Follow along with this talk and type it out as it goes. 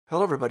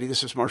Hello, everybody.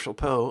 This is Marshall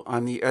Poe.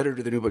 I'm the editor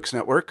of the New Books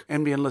Network.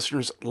 NBN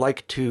listeners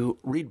like to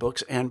read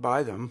books and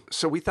buy them.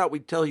 So we thought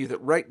we'd tell you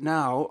that right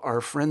now, our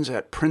friends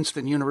at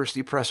Princeton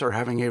University Press are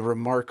having a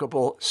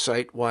remarkable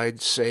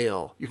site-wide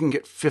sale. You can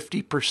get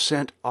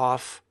 50%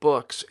 off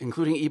books,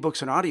 including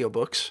ebooks and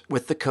audiobooks,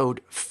 with the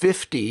code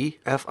 50,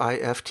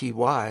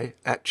 F-I-F-T-Y,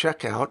 at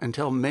checkout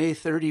until May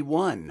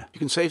 31. You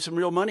can save some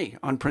real money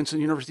on Princeton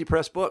University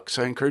Press books.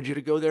 I encourage you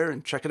to go there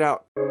and check it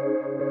out.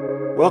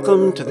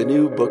 Welcome to the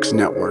New Books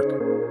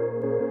Network.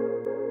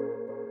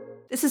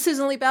 This is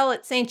Susan Lee Bell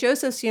at St.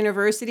 Joseph's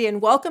University,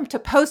 and welcome to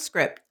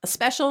Postscript, a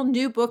special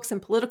New Books in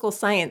Political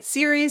Science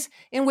series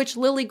in which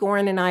Lily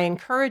Goren and I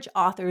encourage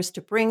authors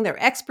to bring their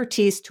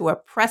expertise to a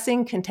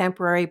pressing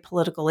contemporary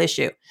political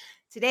issue.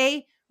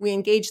 Today, we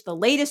engage the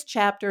latest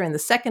chapter in the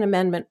Second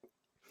Amendment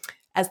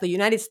as the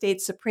United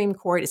States Supreme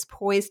Court is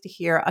poised to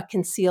hear a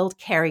concealed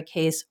carry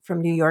case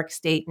from New York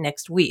State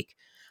next week.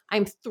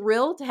 I'm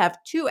thrilled to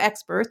have two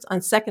experts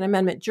on Second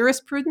Amendment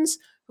jurisprudence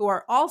who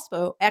are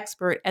also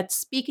expert at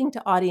speaking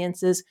to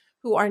audiences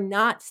who are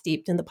not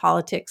steeped in the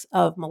politics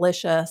of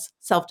militia,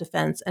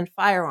 self-defense, and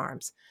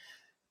firearms.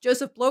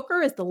 Joseph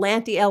Blocher is the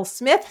Lanty L.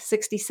 Smith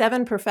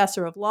 67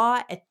 Professor of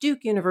Law at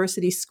Duke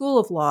University School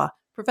of Law.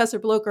 Professor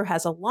Blocher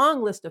has a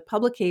long list of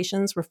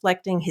publications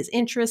reflecting his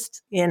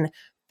interest in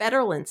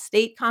federal and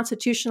state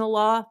constitutional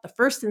law, the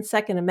First and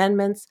Second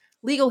Amendments,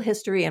 legal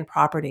history, and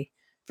property.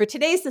 For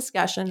today's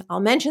discussion, I'll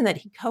mention that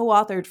he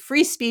co-authored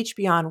Free Speech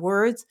Beyond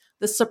Words,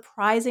 The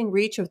Surprising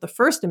Reach of the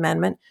First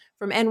Amendment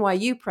from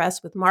NYU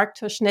Press with Mark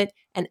Tushnet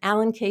and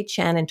Alan K.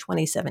 Chen in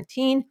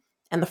 2017.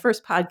 And the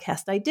first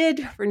podcast I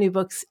did for New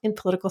Books in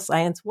Political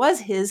Science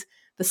was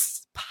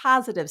The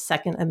Positive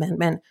Second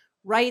Amendment,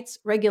 Rights,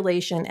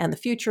 Regulation, and the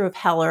Future of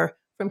Heller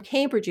from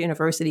Cambridge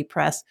University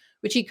Press,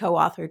 which he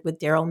co-authored with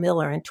Daryl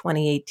Miller in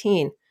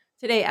 2018.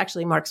 Today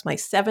actually marks my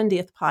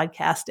 70th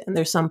podcast, and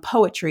there's some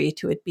poetry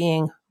to it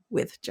being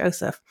with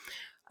Joseph.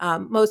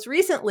 Most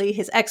recently,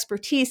 his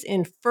expertise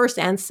in First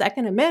and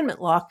Second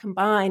Amendment law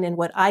combine in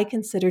what I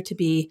consider to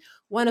be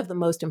one of the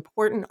most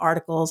important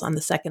articles on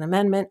the Second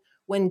Amendment,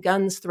 When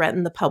Guns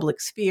Threaten the Public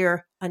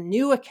Sphere, a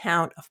new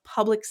account of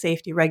public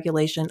safety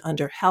regulation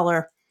under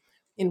Heller,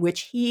 in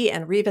which he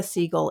and Reva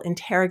Siegel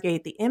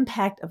interrogate the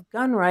impact of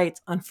gun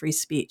rights on free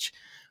speech.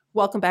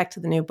 Welcome back to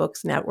the New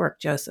Books Network,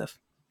 Joseph.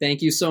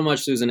 Thank you so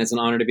much, Susan. It's an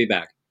honor to be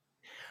back.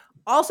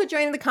 Also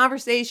joining the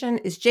conversation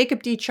is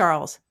Jacob D.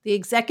 Charles, the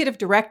Executive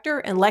Director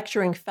and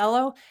Lecturing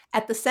Fellow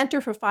at the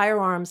Center for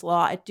Firearms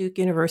Law at Duke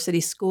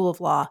University School of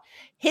Law.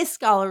 His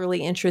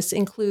scholarly interests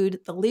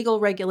include the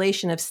legal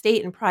regulation of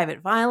state and private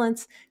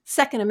violence,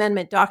 Second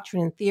Amendment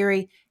doctrine and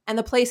theory, and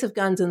the place of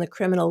guns in the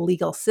criminal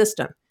legal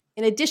system.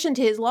 In addition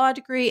to his law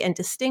degree and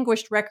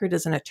distinguished record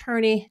as an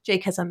attorney,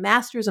 Jake has a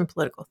master's in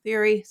political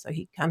theory, so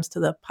he comes to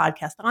the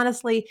podcast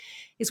honestly.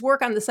 His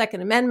work on the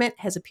Second Amendment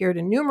has appeared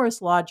in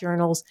numerous law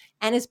journals,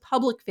 and his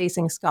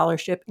public-facing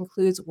scholarship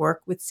includes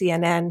work with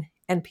CNN,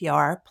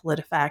 NPR,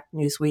 PolitiFact,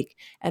 Newsweek,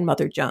 and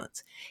Mother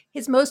Jones.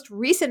 His most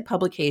recent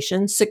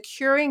publication,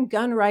 Securing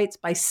Gun Rights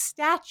by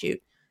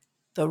Statute,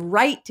 The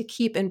Right to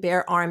Keep and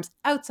Bear Arms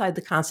Outside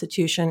the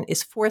Constitution,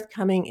 is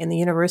forthcoming in the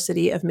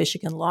University of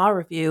Michigan Law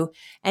Review.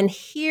 And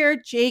here,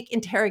 Jake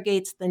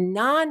interrogates the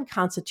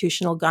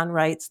non-constitutional gun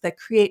rights that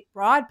create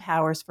broad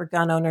powers for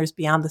gun owners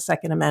beyond the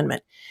Second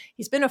Amendment.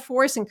 He's been a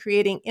force in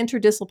creating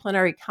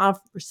interdisciplinary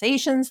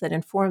conversations that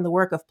inform the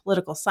work of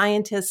political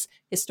scientists,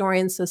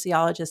 historians,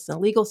 sociologists, and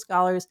legal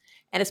scholars.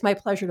 And it's my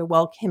pleasure to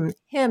welcome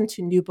him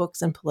to New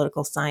Books in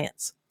Political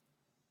Science.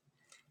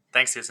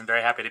 Thanks, Susan.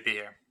 Very happy to be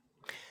here.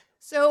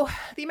 So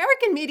the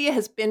American media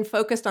has been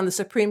focused on the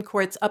Supreme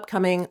Court's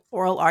upcoming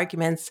oral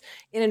arguments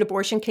in an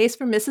abortion case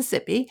from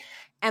Mississippi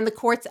and the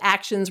court's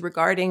actions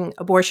regarding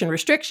abortion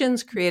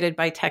restrictions created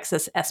by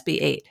Texas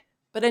SB 8.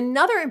 But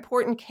another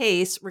important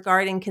case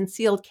regarding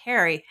concealed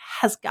carry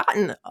has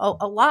gotten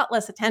a lot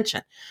less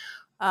attention.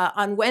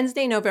 On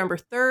Wednesday, November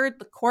 3rd,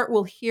 the court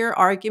will hear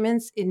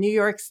arguments in New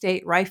York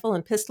State Rifle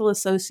and Pistol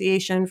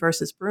Association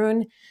versus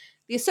Brune.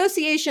 The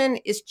association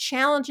is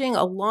challenging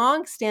a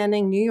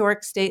long-standing New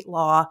York state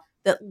law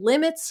that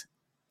limits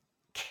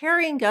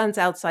carrying guns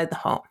outside the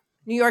home.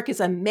 New York is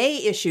a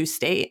may-issue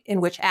state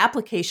in which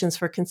applications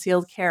for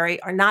concealed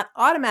carry are not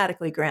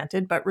automatically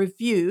granted, but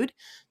reviewed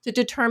to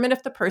determine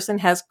if the person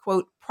has,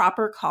 quote,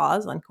 proper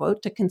cause,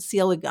 unquote, to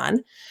conceal a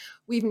gun.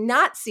 We've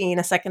not seen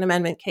a Second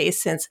Amendment case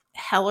since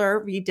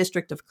Heller v.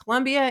 District of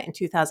Columbia in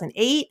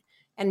 2008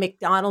 and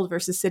McDonald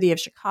versus City of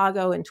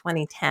Chicago in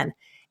 2010.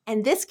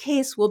 And this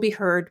case will be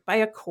heard by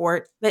a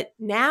court that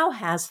now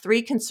has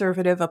three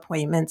conservative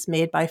appointments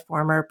made by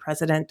former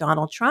President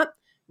Donald Trump,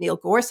 Neil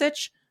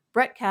Gorsuch,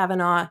 Brett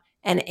Kavanaugh,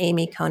 and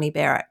Amy Coney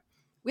Barrett.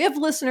 We have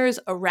listeners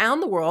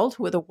around the world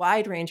with a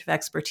wide range of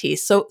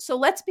expertise. So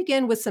let's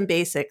begin with some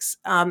basics.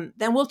 Then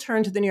we'll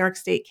turn to the New York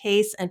State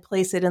case and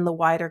place it in the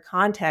wider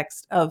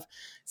context of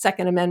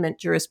Second Amendment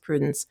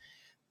jurisprudence.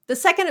 The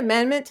Second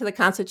Amendment to the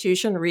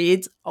Constitution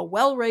reads, a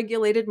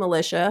well-regulated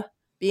militia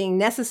being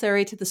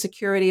necessary to the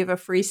security of a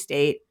free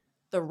state,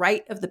 the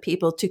right of the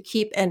people to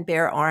keep and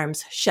bear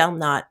arms shall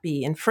not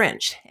be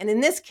infringed. And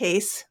in this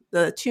case,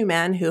 the two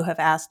men who have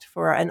asked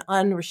for an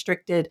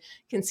unrestricted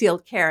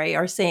concealed carry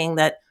are saying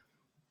that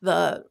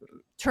the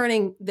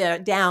turning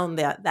down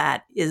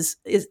that is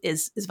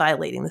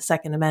violating the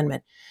Second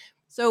Amendment.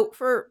 So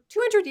for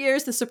 200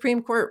 years, the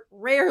Supreme Court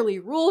rarely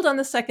ruled on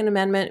the Second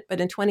Amendment,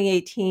 but in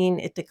 2018,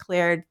 it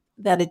declared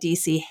that a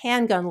DC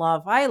handgun law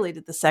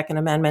violated the Second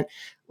Amendment.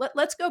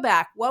 Let's go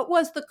back. What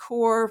was the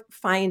core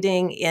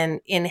finding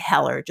in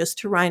Heller, just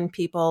to remind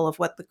people of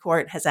what the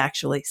court has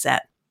actually said?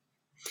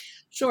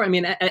 Sure. I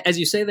mean, as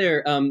you say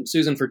there,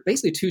 Susan, for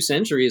basically 2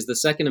 centuries, the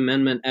Second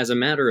Amendment as a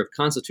matter of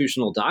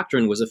constitutional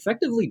doctrine was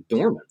effectively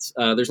dormant.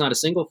 There's not a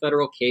single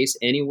federal case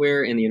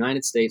anywhere in the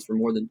United States for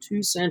more than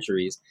 2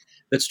 centuries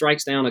that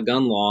strikes down a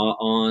gun law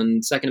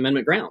on Second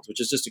Amendment grounds, which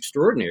is just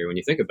extraordinary when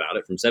you think about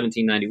it, from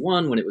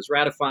 1791 when it was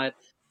ratified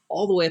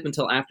all the way up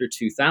until after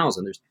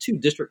 2000. There's 2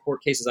 district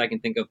court cases I can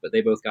think of, but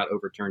they both got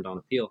overturned on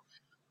appeal.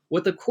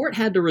 What the court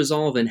had to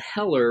resolve in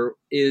Heller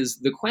is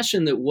the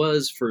question that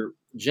was for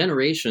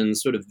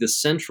generations sort of the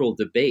central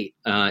debate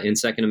in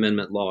Second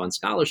Amendment law and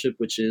scholarship,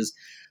 which is,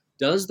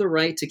 does the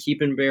right to keep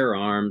and bear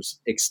arms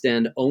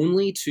extend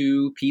only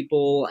to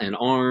people and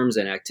arms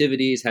and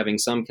activities having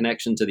some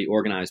connection to the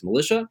organized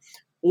militia,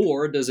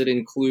 or does it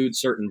include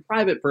certain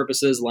private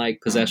purposes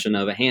like possession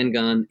of a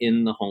handgun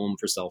in the home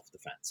for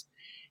self-defense?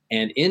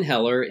 And in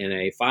Heller, in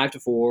a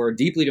 5-4,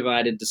 deeply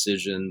divided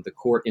decision, the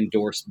court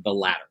endorsed the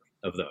latter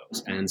of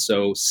those. And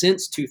so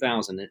since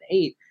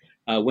 2008,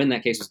 when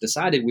that case was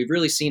decided, we've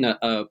really seen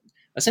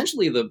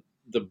essentially the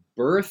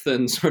birth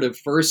and sort of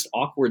first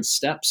awkward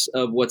steps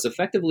of what's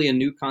effectively a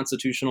new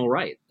constitutional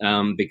right,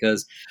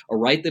 because a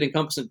right that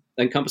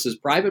encompasses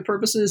private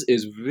purposes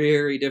is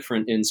very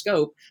different in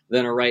scope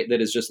than a right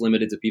that is just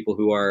limited to people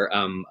who are,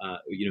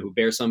 who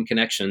bear some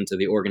connection to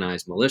the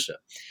organized militia.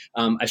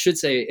 I should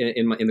say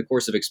in the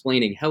course of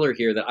explaining Heller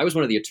here that I was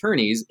one of the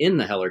attorneys in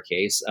the Heller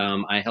case.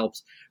 I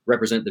helped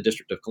represent the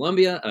District of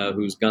Columbia,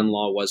 whose gun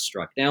law was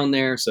struck down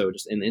there. So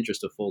just in the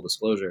interest of full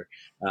disclosure,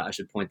 I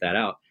should point that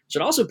out.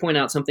 Should also point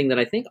out something that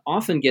I think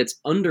often gets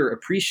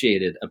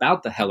underappreciated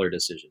about the Heller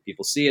decision.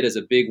 People see it as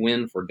a big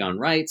win for gun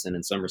rights, and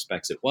in some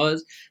respects it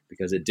was,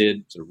 because it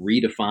did sort of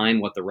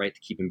redefine what the right to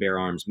keep and bear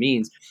arms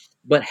means.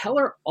 But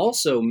Heller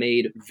also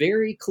made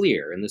very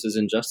clear, and this is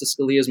in Justice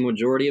Scalia's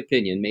majority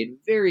opinion, made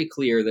very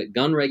clear that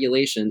gun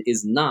regulation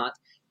is not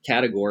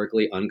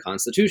categorically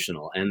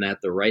unconstitutional, and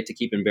that the right to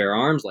keep and bear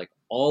arms, like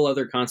all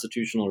other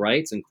constitutional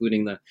rights,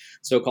 including the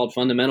so-called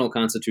fundamental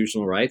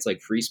constitutional rights like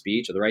free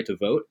speech or the right to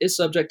vote, is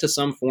subject to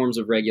some forms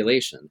of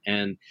regulation.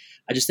 And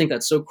I just think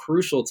that's so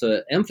crucial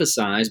to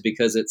emphasize,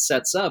 because it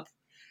sets up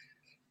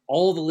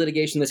all the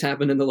litigation that's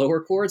happened in the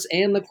lower courts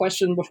and the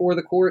question before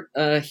the court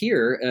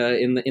here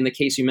in the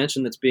case you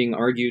mentioned that's being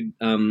argued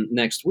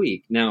next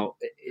week. Now,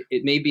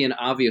 it may be an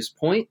obvious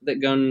point that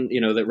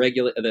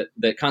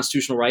that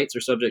constitutional rights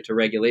are subject to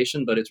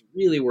regulation, but it's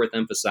really worth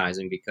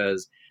emphasizing,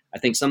 because I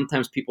think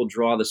sometimes people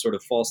draw this sort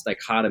of false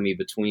dichotomy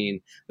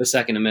between the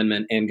Second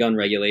Amendment and gun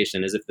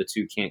regulation as if the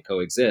two can't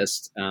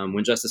coexist,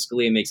 when Justice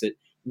Scalia makes it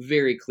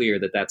very clear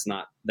that that's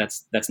not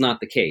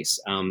the case.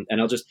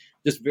 And I'll just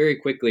very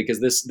quickly, because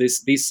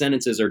these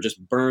sentences are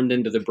just burned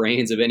into the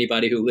brains of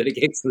anybody who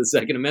litigates the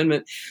Second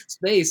Amendment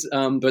space.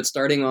 But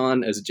starting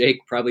on, as Jake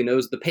probably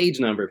knows, the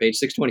page number, page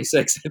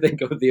 626, I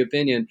think, of the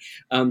opinion,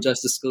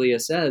 Justice Scalia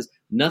says,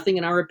 "Nothing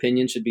in our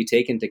opinion should be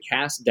taken to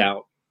cast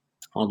doubt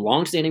on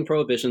longstanding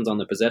prohibitions on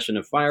the possession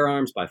of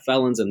firearms by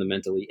felons and the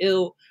mentally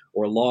ill,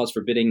 or laws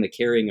forbidding the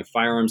carrying of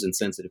firearms in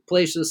sensitive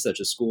places such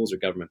as schools or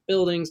government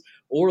buildings,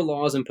 or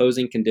laws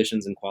imposing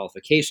conditions and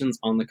qualifications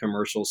on the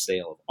commercial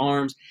sale of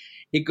arms."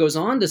 He goes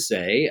on to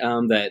say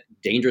that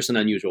dangerous and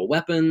unusual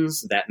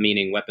weapons, that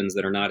meaning weapons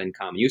that are not in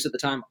common use at the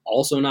time,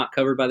 also not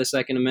covered by the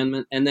Second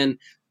Amendment. And then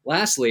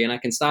lastly, and I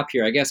can stop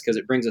here, I guess, because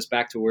it brings us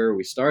back to where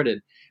we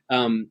started,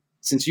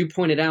 since you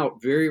pointed out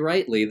very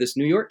rightly, this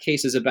New York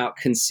case is about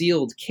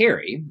concealed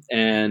carry,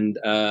 and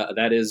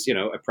that is,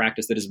 a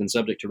practice that has been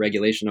subject to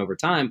regulation over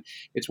time.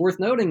 It's worth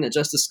noting that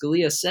Justice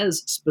Scalia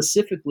says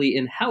specifically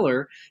in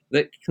Heller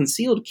that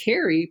concealed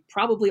carry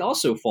probably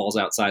also falls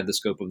outside the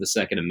scope of the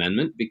Second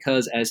Amendment,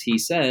 because, as he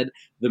said,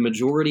 the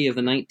majority of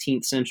the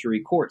 19th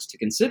century courts to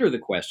consider the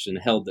question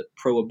held that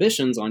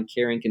prohibitions on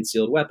carrying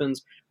concealed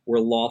weapons were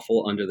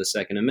lawful under the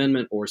Second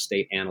Amendment or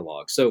state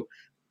analogs. So,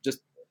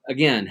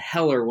 again,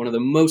 Heller, one of the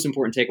most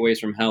important takeaways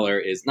from Heller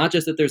is not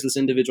just that there's this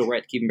individual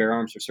right to keep and bear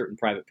arms for certain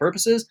private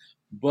purposes,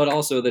 but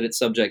also that it's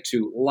subject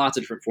to lots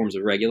of different forms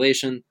of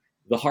regulation.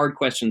 The hard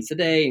question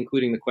today,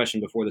 including the question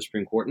before the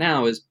Supreme Court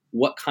now, is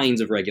what kinds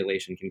of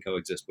regulation can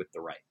coexist with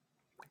the right?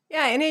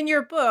 Yeah, and in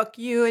your book,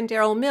 you and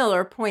Daryl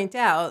Miller point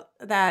out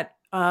that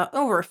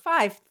over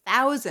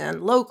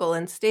 5,000 local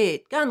and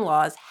state gun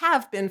laws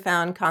have been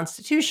found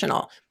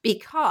constitutional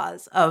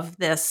because of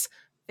this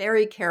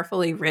very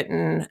carefully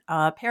written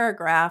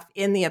paragraph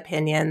in the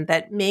opinion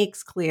that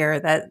makes clear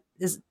that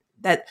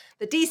the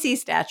DC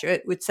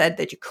statute, which said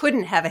that you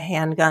couldn't have a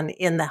handgun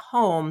in the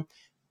home,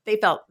 they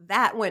felt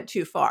that went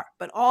too far,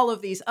 but all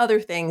of these other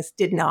things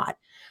did not.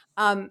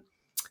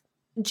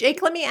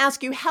 Jake, let me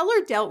ask you,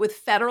 Heller dealt with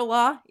federal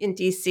law in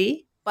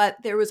D.C., but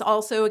there was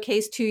also a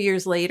case 2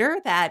 years later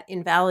that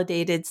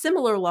invalidated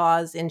similar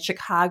laws in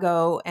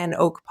Chicago and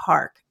Oak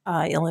Park,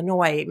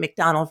 Illinois,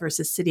 McDonald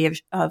versus City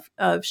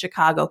of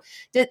Chicago.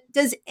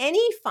 Does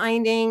any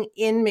finding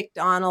in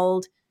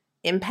McDonald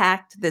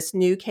impact this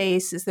new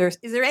case? Is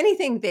there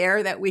anything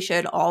there that we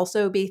should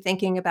also be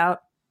thinking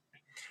about?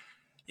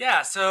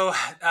 Yeah, so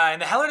in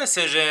the Heller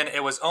decision,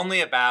 it was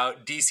only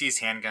about DC's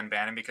handgun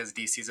ban, and because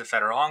DC is a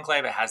federal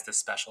enclave, it has this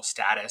special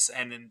status.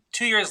 And then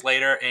 2 years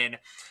later, in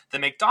the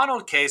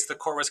McDonald case, the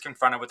court was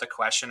confronted with the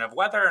question of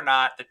whether or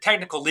not the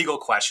technical legal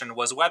question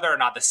was whether or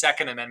not the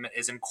Second Amendment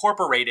is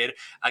incorporated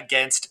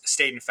against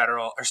state and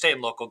federal or state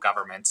and local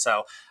government.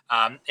 So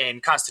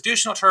in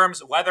constitutional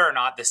terms, whether or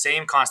not the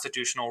same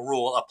constitutional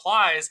rule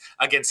applies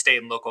against state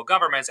and local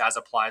governments as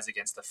applies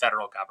against the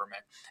federal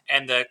government.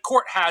 And the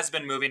court has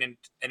been moving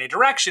in a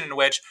direction in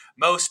which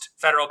most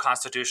federal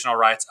constitutional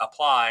rights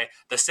apply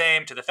the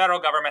same to the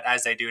federal government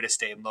as they do to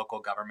state and local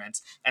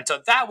governments. And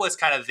so that was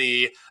kind of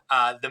the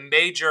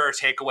major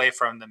takeaway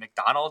from the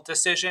McDonald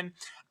decision.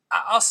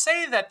 I'll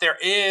say that there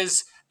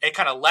is a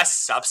kind of less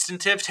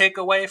substantive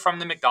takeaway from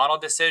the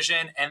McDonald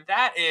decision, and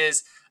that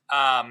is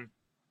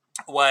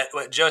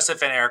what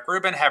Joseph and Eric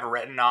Rubin have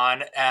written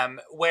on,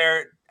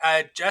 where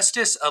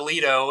Justice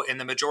Alito, in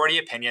the majority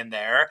opinion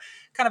there,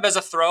 kind of as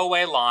a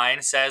throwaway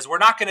line, says, we're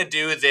not going to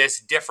do this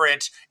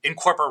different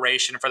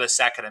incorporation for the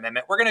Second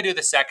Amendment. We're going to do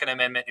the Second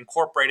Amendment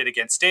incorporated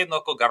against state and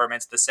local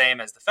governments the same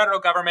as the federal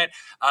government,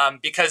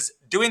 because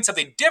doing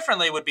something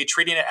differently would be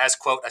treating it as,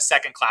 quote, a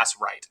second-class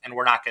right, and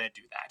we're not going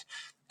to do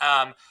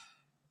that.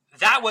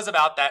 That was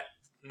about that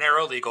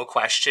narrow legal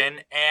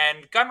question,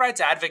 and gun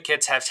rights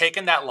advocates have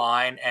taken that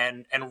line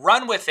and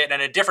run with it in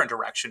a different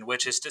direction,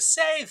 which is to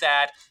say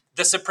that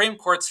the Supreme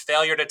Court's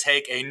failure to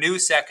take a new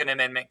Second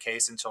Amendment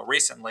case until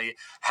recently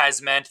has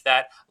meant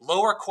that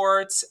lower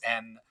courts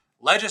and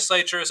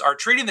legislatures are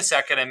treating the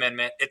Second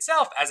Amendment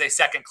itself as a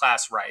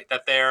second-class right,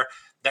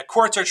 that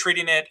courts are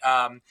treating it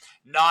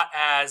not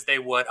as they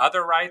would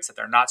other rights, that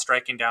they're not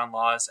striking down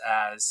laws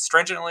as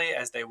stringently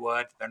as they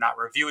would, they're not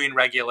reviewing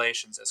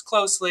regulations as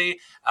closely,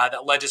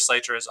 that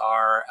legislatures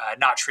are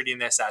not treating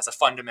this as a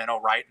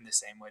fundamental right in the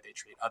same way they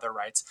treat other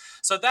rights.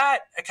 So that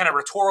kind of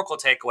rhetorical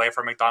takeaway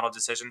from McDonald's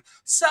decision,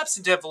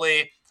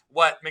 substantively,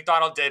 what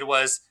McDonald did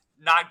was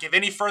not give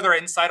any further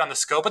insight on the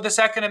scope of the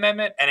Second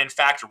Amendment, and in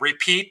fact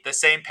repeat the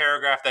same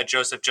paragraph that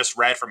Joseph just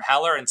read from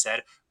Heller and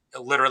said,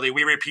 literally,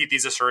 we repeat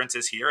these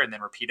assurances here, and then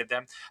repeated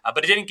them.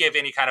 But it didn't give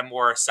any kind of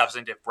more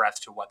substantive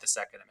breadth to what the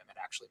Second Amendment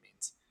actually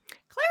means.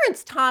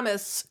 Clarence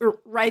Thomas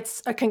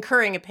writes a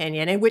concurring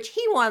opinion in which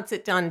he wants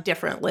it done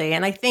differently.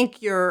 And I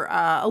think you're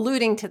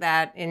alluding to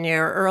that in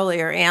your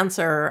earlier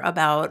answer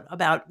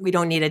about we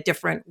don't need a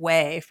different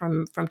way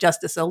from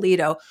Justice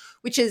Alito,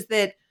 which is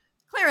that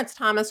Clarence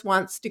Thomas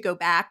wants to go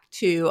back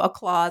to a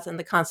clause in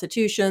the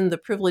Constitution, the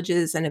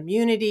privileges and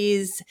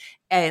immunities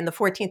in the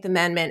 14th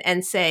Amendment,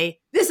 and say,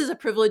 this is a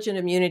privilege and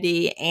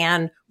immunity,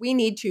 and we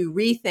need to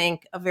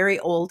rethink a very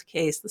old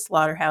case, the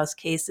Slaughterhouse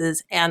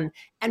cases, and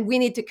we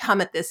need to come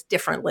at this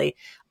differently.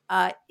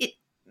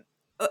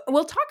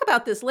 We'll talk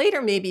about this later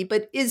maybe,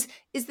 but is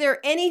there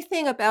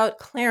anything about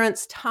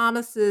Clarence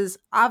Thomas's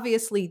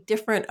obviously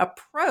different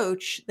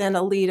approach than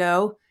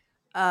Alito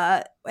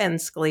and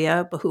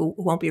Scalia, who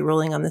won't be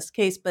ruling on this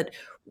case, but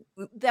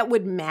that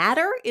would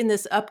matter in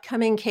this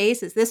upcoming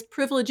case? Is this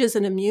privileges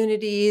and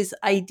immunities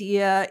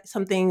idea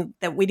something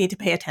that we need to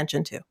pay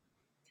attention to?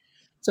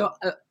 So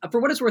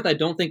for what it's worth, I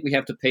don't think we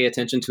have to pay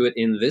attention to it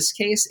in this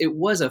case. It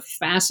was a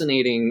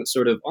fascinating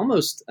sort of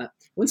almost, I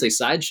wouldn't say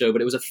sideshow,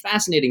 but it was a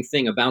fascinating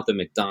thing about the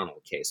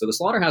McDonald case. So the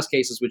Slaughterhouse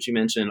cases, which you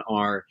mentioned,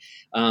 are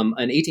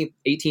an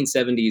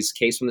 1870s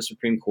case from the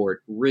Supreme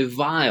Court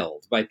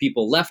reviled by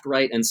people left,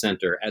 right, and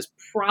center as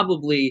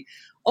probably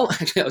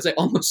actually, I would say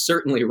almost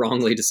certainly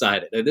wrongly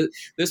decided.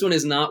 This one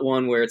is not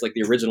one where it's like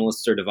the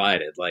originalists are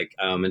divided.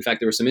 In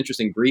fact, there was some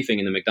interesting briefing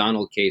in the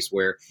McDonald case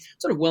where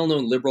sort of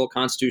well-known liberal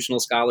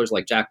constitutional scholars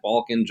like Jack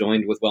Balkin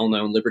joined with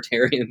well-known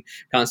libertarian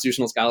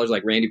constitutional scholars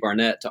like Randy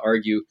Barnett to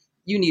argue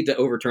you need to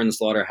overturn the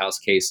Slaughterhouse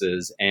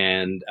cases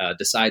and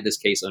decide this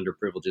case under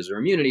privileges or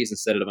immunities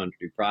instead of under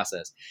due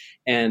process.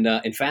 And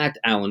in fact,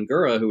 Alan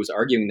Gura, who was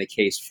arguing the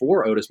case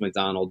for Otis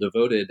McDonald,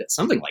 devoted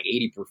something like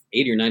 80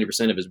 or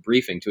 90% of his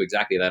briefing to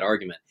exactly that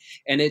argument.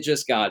 And it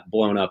just got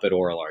blown up at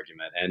oral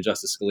argument. And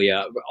Justice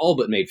Scalia all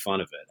but made fun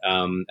of it.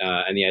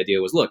 And the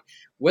idea was, look,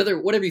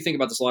 whatever you think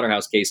about the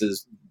Slaughterhouse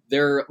cases,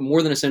 they're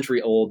more than a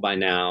century old by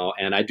now,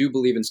 and I do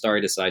believe in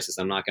stare decisis.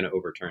 I'm not going to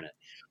overturn it.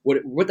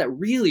 What that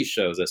really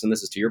shows us, and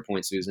this is to your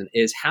point, Susan,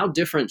 is how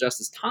different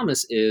Justice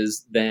Thomas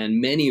is than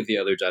many of the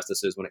other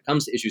justices when it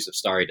comes to issues of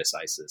stare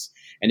decisis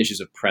and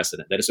issues of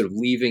precedent. That is sort of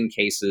leaving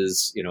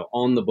cases,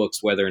 on the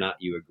books whether or not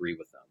you agree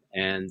with them.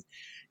 And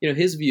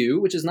his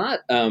view, which is not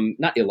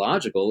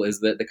illogical,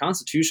 is that the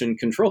Constitution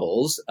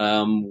controls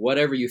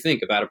whatever you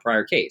think about a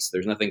prior case.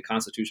 There's nothing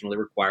constitutionally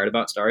required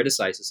about stare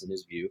decisis in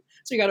his view,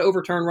 so you got to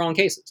overturn wrong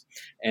cases.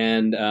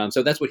 And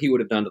so that's what he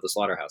would have done to the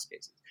slaughterhouse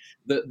cases.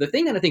 The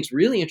thing that I think is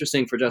really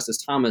interesting for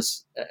Justice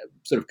Thomas,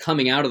 sort of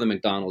coming out of the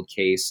McDonald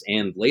case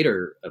and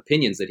later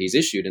opinions that he's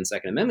issued in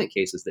Second Amendment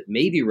cases that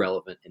may be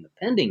relevant in the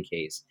pending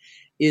case,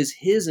 is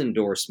his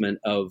endorsement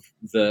of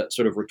the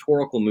sort of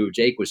rhetorical move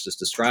Jake was just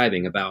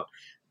describing about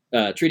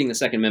treating the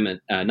Second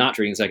Amendment, not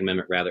treating the Second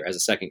Amendment, rather, as a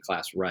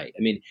second-class right.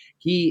 I mean,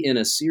 he, in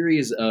a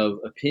series of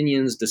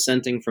opinions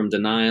dissenting from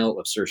denial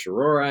of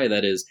certiorari,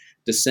 that is,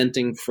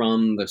 dissenting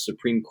from the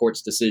Supreme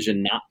Court's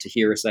decision not to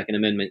hear a Second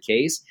Amendment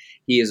case,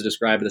 he has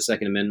described the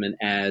Second Amendment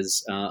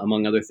as,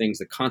 among other things,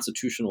 the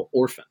constitutional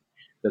orphan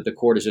that the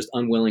court is just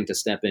unwilling to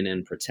step in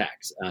and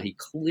protect. He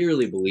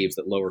clearly believes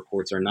that lower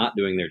courts are not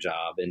doing their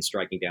job in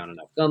striking down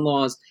enough gun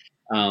laws.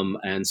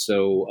 And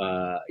so,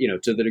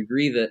 to the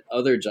degree that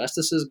other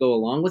justices go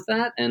along with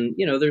that, and,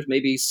 there's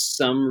maybe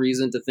some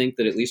reason to think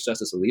that at least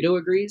Justice Alito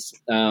agrees,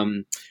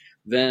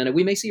 then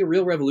we may see a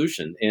real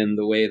revolution in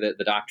the way that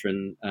the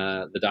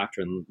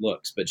doctrine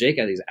looks. But Jake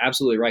is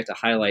absolutely right to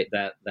highlight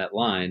that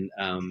line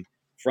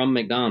from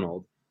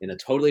McDonald in a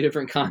totally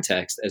different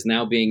context as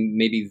now being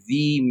maybe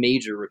the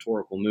major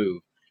rhetorical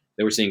move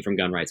that we're seeing from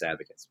gun rights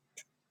advocates.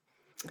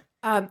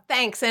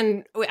 Thanks.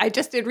 And I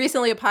just did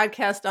recently a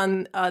podcast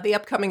on the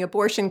upcoming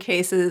abortion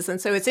cases. And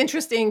so it's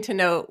interesting to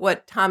note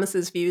what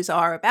Thomas's views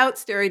are about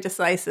stare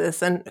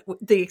decisis and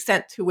the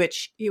extent to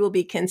which he will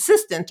be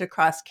consistent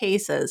across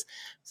cases.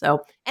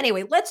 So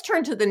anyway, let's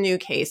turn to the new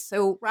case.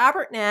 So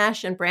Robert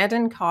Nash and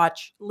Brandon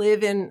Koch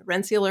live in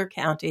Rensselaer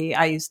County.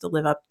 I used to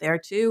live up there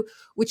too,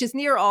 which is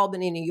near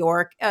Albany, New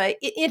York.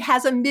 It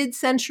has a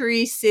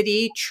mid-century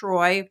city,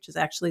 Troy, which is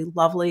actually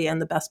lovely and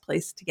the best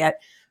place to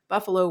get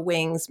buffalo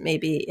wings,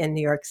 maybe in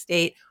New York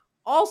State.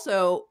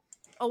 Also,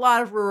 a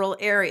lot of rural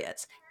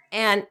areas.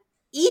 And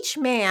each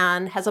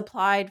man has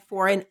applied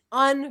for an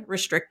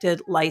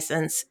unrestricted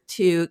license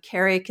to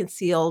carry a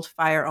concealed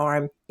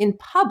firearm in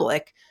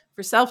public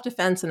for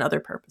self-defense and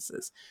other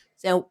purposes.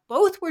 So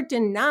both were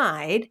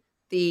denied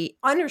the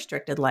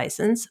unrestricted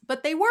license,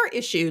 but they were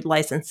issued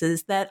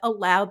licenses that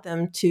allowed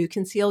them to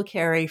conceal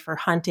carry for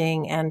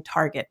hunting and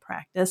target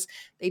practice.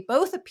 They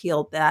both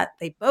appealed that.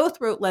 They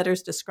both wrote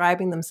letters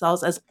describing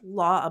themselves as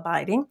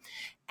law-abiding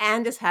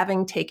and as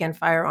having taken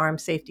firearm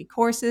safety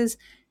courses.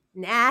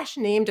 Nash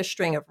named a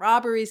string of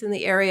robberies in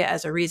the area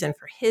as a reason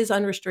for his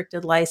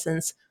unrestricted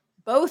license.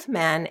 Both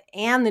men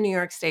and the New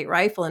York State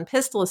Rifle and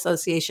Pistol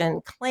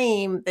Association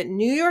claim that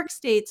New York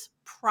State's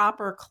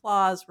proper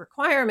clause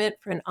requirement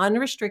for an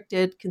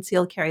unrestricted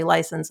concealed carry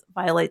license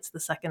violates the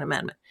Second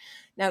Amendment.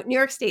 Now, New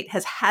York State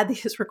has had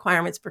these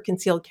requirements for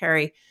concealed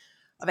carry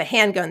of a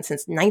handgun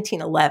since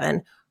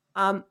 1911.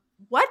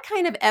 What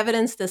kind of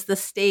evidence does the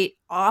state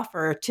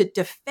offer to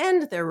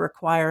defend their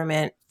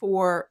requirement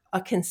for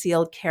a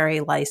concealed carry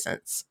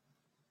license?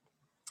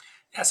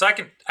 Yeah, so I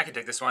can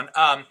take this one.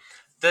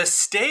 The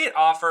state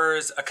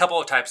offers a couple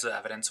of types of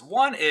evidence.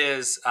 One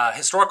is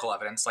historical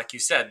evidence. Like you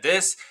said,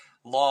 this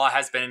law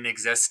has been in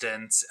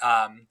existence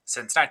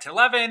since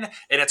 1911,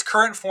 in its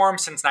current form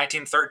since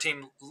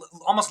 1913,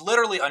 almost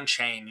literally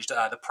unchanged.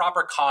 The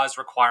proper cause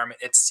requirement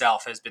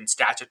itself has been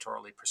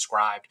statutorily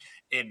prescribed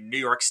in New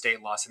York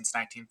state law since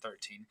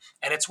 1913.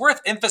 And it's worth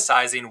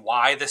emphasizing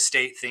why the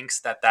state thinks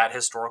that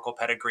historical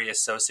pedigree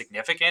is so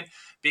significant,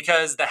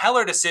 because the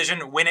Heller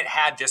decision, when it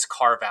had this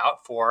carve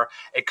out for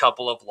a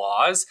couple of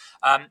laws,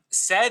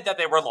 said that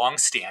they were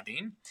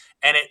longstanding.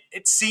 And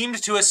it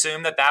seemed to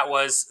assume that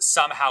was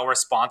somehow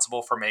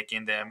responsible for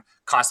making them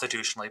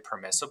constitutionally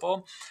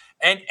permissible.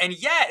 And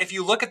yet, if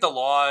you look at the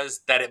laws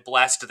that it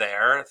blessed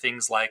there,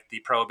 things like the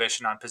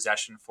prohibition on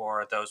possession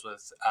for those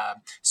with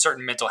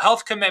certain mental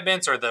health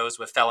commitments or those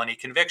with felony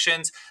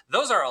convictions,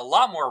 those are a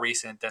lot more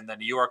recent than the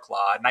New York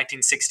law.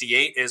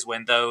 1968 is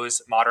when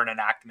those modern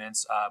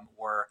enactments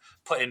were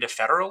put into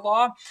federal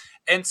law.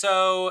 And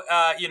so,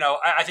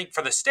 I think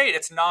for the state,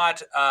 it's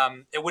not,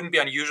 it wouldn't be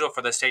unusual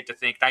for the state to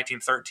think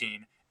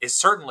 1913 is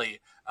certainly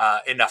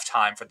enough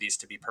time for these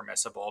to be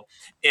permissible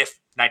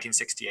if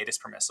 1968 is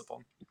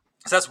permissible.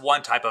 So that's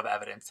one type of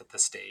evidence that the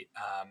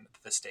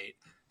state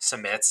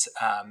submits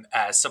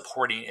as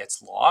supporting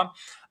its law.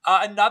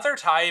 Another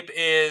type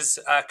is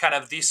kind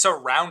of the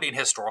surrounding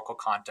historical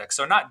context.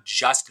 So not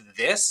just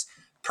this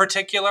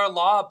particular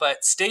law,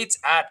 but states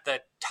at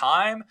the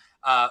time,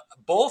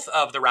 both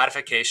of the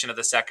ratification of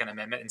the Second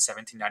Amendment in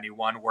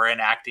 1791 were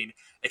enacting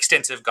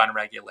extensive gun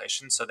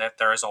regulations, so that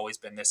there has always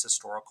been this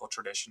historical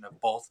tradition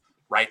of both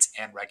rights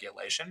and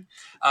regulation.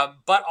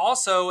 But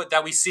also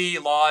that we see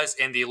laws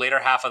in the later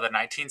half of the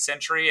 19th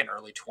century and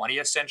early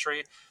 20th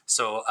century.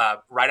 So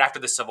right after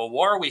the Civil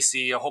War, we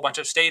see a whole bunch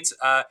of states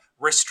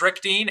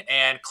restricting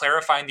and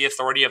clarifying the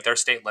authority of their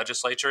state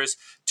legislatures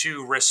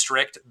to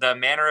restrict the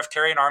manner of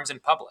carrying arms in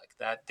public.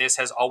 That this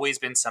has always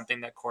been something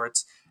that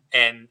courts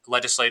and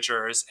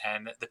legislatures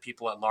and the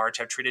people at large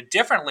have treated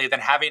differently than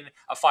having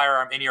a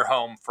firearm in your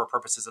home for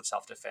purposes of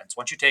self-defense.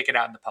 Once you take it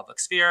out in the public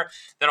sphere,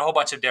 then a whole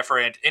bunch of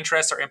different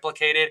interests are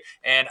implicated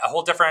and a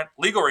whole different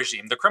legal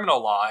regime, the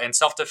criminal law and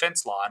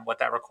self-defense law and what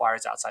that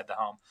requires outside the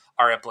home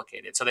are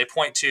implicated. So they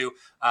point to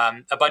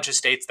a bunch of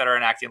states that are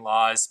enacting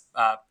laws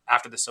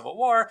after the Civil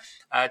War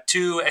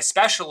to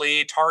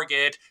especially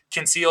target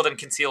concealed and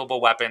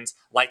concealable weapons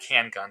like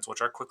handguns, which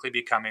are quickly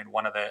becoming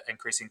one of the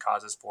increasing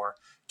causes for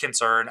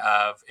concern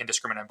of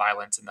indiscriminate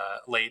violence in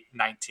the late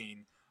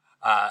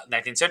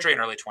 19th century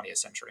and early 20th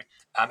century.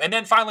 And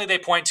then finally, they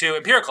point to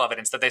empirical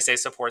evidence that they say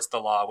supports the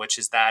law, which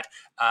is that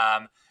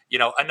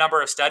a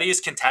number of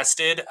studies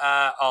contested,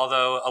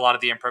 although a lot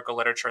of the empirical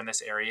literature in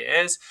this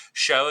area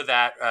show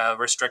that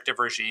restrictive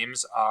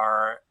regimes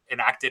are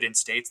enacted in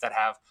states that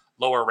have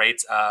lower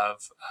rates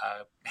of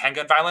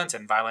handgun violence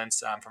and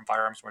violence from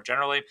firearms more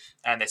generally,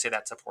 and they say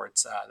that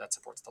supports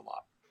the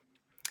law.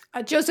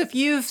 Joseph,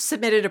 you've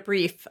submitted a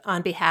brief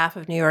on behalf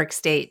of New York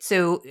State.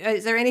 So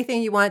is there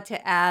anything you want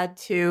to add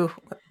to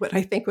what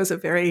I think was a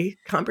very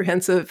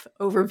comprehensive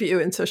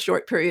overview in so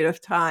short period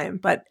of time?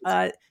 But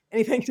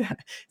anything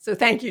so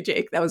thank you,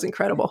 Jake. That was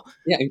incredible.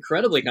 Yeah,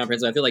 incredibly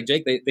comprehensive. I feel like,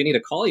 Jake, they need to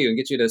call you and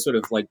get you to sort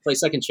of like play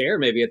second chair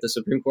maybe at the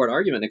Supreme Court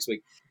argument next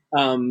week.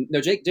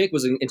 No, Jake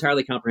was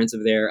entirely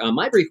comprehensive there.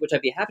 My brief, which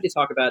I'd be happy to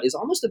talk about, is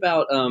almost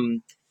about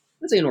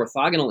let's say an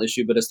orthogonal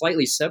issue, but a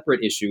slightly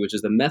separate issue, which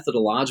is the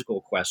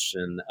methodological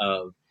question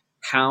of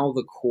how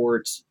the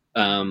court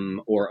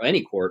or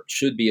any court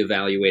should be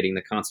evaluating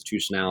the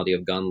constitutionality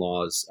of gun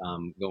laws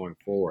going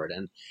forward.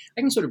 And I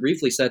can sort of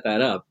briefly set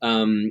that up.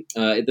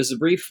 This is a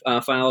brief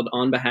filed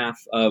on behalf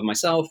of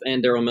myself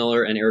and Daryl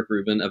Miller and Eric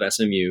Rubin of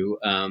SMU.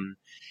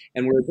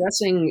 And we're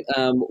addressing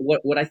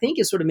what I think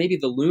is sort of maybe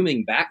the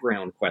looming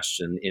background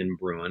question in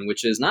Bruen,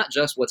 which is not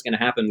just what's going to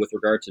happen with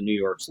regard to New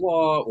York's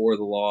law or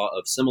the law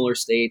of similar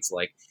states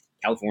like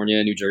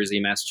California, New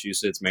Jersey,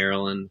 Massachusetts,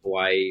 Maryland,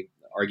 Hawaii,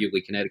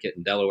 arguably Connecticut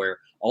and Delaware,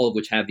 all of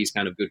which have these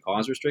kind of good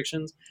cause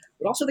restrictions,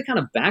 but also the kind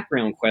of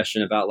background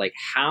question about like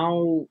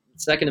how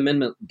Second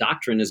Amendment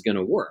doctrine is going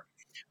to work.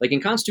 Like in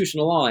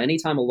constitutional law,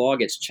 anytime a law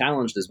gets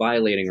challenged as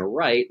violating a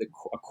right,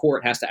 a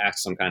court has to ask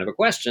some kind of a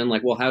question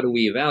like, well, how do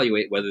we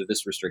evaluate whether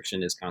this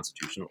restriction is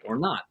constitutional or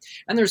not?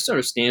 And there's sort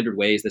of standard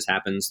ways this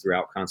happens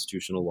throughout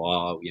constitutional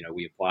law.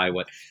 We apply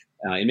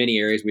in many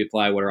areas, we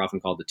apply what are often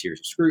called the tiers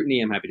of scrutiny.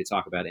 I'm happy to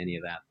talk about any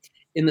of that.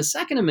 In the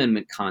Second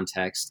Amendment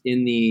context,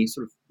 in the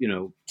sort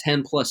of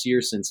 10 plus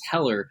years since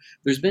Heller,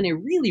 there's been a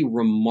really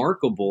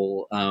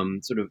remarkable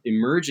sort of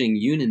emerging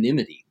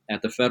unanimity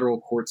at the federal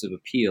courts of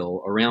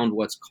appeal around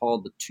what's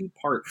called the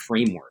two-part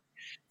framework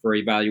for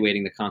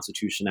evaluating the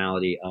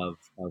constitutionality of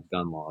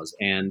gun laws.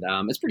 And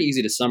it's pretty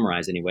easy to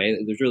summarize anyway.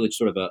 There's really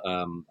sort of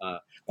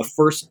a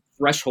first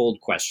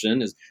threshold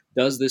question is,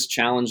 does this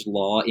challenged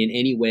law in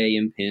any way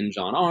impinge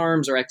on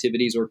arms or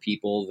activities or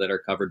people that are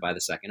covered by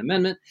the Second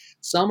Amendment?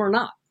 Some are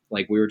not.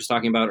 Like we were just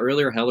talking about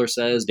earlier, Heller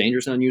says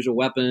dangerous and unusual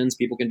weapons,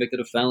 people convicted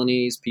of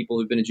felonies, people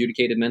who've been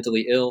adjudicated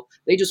mentally ill,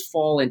 they just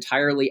fall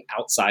entirely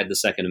outside the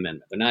Second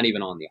Amendment. They're not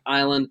even on the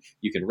island.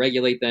 You can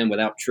regulate them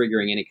without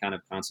triggering any kind of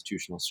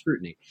constitutional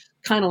scrutiny.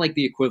 Kind of like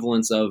the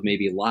equivalence of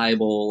maybe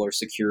libel or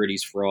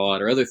securities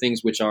fraud or other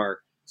things which are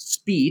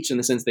speech in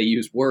the sense they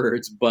use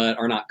words, but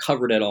are not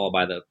covered at all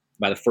by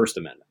the First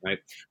Amendment, right?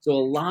 So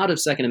a lot of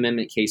Second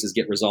Amendment cases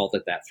get resolved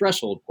at that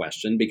threshold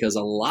question because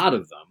a lot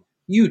of them,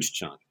 huge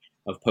chunk,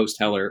 of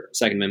post-Heller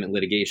Second Amendment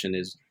litigation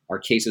are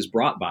cases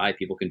brought by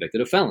people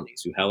convicted of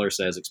felonies who Heller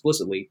says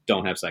explicitly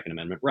don't have Second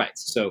Amendment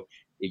rights. So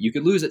you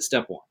could lose at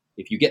step one.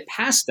 If you get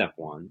past step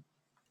one,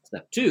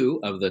 step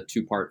two of the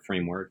two-part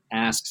framework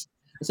asks,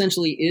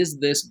 essentially, is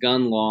this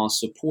gun law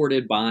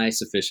supported by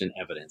sufficient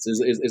evidence? Has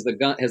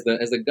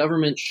the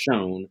government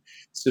shown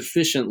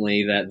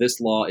sufficiently that this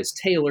law is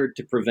tailored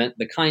to prevent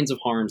the kinds of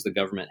harms the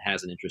government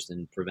has an interest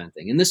in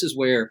preventing? And this is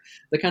where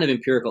the kind of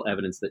empirical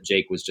evidence that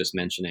Jake was just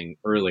mentioning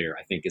earlier,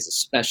 I think, is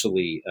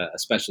especially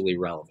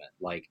relevant.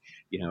 Like,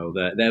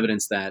 the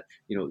evidence that,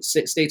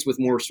 states with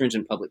more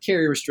stringent public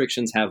carry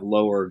restrictions have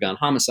lower gun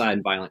homicide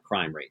and violent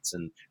crime rates.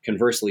 And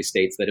conversely,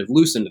 states that have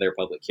loosened their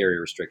public carry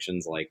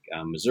restrictions, like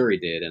Missouri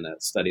did in a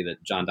study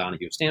that John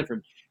Donahue of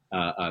Stanford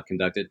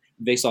conducted,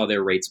 they saw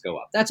their rates go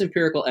up. That's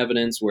empirical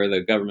evidence where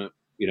the government,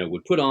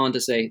 would put on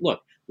to say,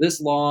 look, this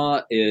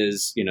law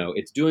is,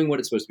 it's doing what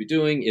it's supposed to be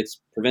doing.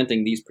 It's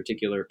preventing these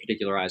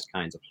particularized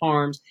kinds of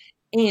harms.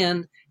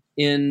 And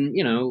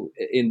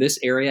in this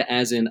area,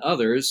 as in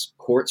others,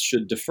 courts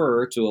should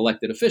defer to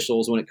elected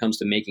officials when it comes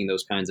to making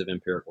those kinds of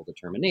empirical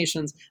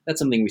determinations. That's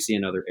something we see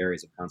in other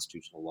areas of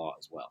constitutional law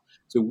as well.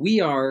 So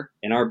we are,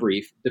 in our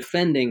brief,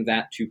 defending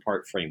that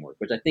two-part framework,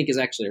 which I think is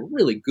actually a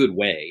really good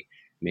way.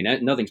 I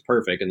mean, nothing's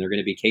perfect, and there are going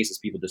to be cases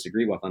people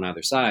disagree with on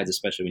either sides,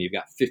 especially when you've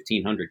got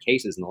 1,500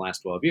 cases in the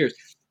last 12 years.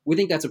 We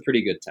think that's a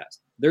pretty good test.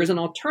 There's an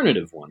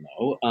alternative one,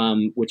 though,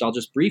 which I'll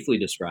just briefly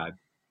describe,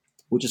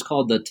 which is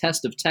called the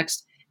test of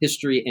text,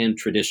 history, and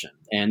tradition.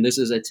 And this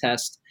is a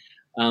test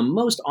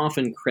most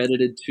often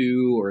credited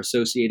to or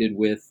associated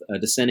with a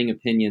dissenting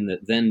opinion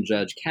that then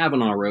Judge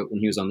Kavanaugh wrote when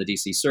he was on the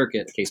D.C.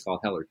 Circuit, a case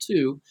called Heller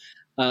 2.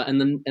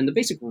 And the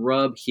basic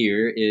rub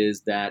here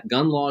is that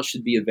gun laws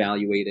should be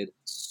evaluated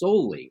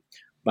solely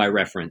by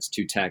reference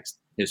to text,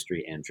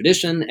 history, and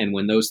tradition. And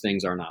when those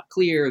things are not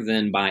clear,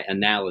 then by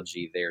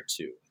analogy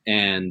thereto.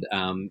 And,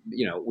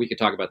 we could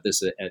talk about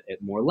this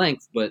at more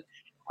length, but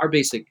our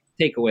basic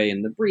takeaway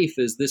in the brief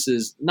is this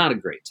is not a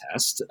great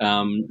test,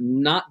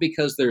 not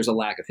because there's a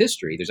lack of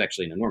history. There's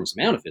actually an enormous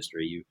amount of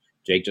history.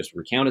 Jake just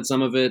recounted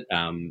some of it.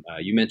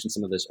 You mentioned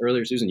some of this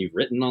earlier, Susan. You've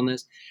written on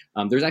this.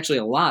 There's actually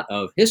a lot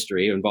of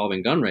history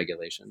involving gun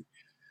regulation.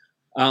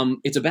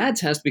 It's a bad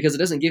test because it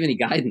doesn't give any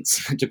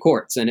guidance to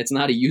courts, and it's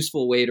not a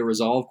useful way to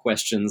resolve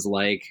questions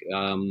like,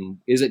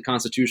 is it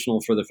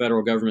constitutional for the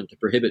federal government to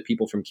prohibit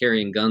people from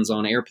carrying guns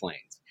on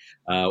airplanes?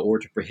 Or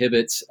to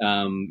prohibit,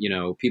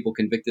 people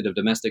convicted of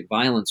domestic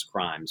violence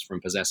crimes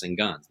from possessing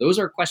guns. Those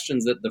are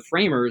questions that the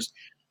framers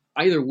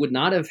either would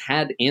not have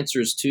had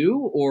answers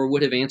to or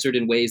would have answered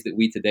in ways that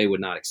we today would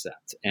not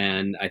accept.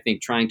 And I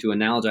think trying to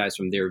analogize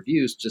from their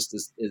views just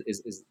is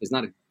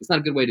not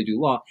a good way to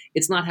do law.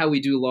 It's not how we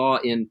do law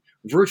in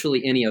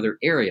virtually any other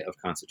area of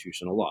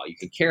constitutional law. You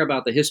can care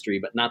about the history,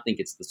 but not think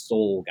it's the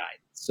sole guidance.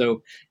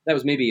 So that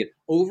was maybe an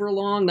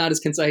overlong, not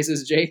as concise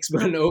as Jake's,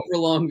 but an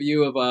overlong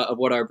view of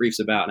what our brief's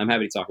about. And I'm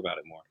happy to talk about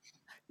it more.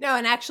 No,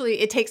 and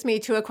actually it takes me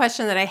to a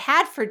question that I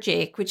had for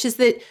Jake, which is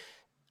that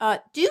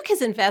Duke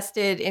has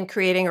invested in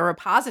creating a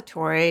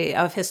repository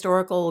of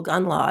historical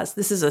gun laws.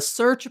 This is a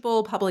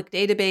searchable public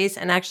database,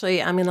 and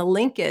actually I'm going to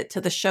link it to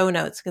the show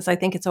notes because I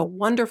think it's a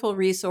wonderful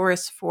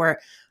resource for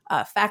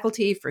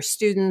faculty, for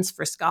students,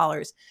 for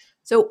scholars.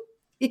 So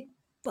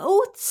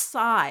both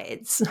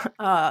sides,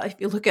 if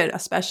you look at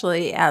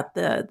especially at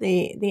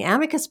the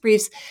amicus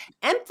briefs,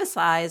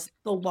 emphasize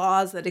the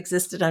laws that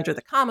existed under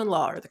the common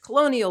law or the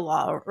colonial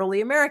law or early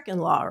American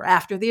law or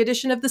after the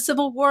addition of the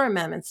Civil War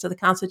amendments to the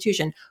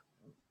Constitution.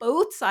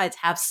 Both sides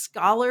have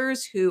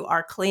scholars who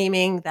are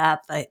claiming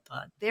that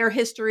their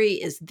history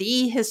is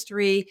the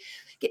history.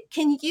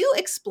 Can you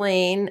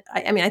explain,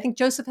 I think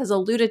Joseph has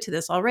alluded to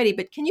this already,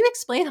 but can you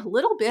explain a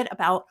little bit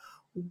about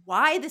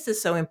why this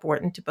is so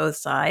important to both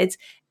sides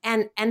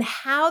and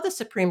how the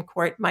Supreme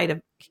Court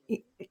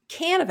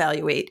can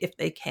evaluate, if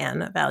they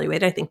can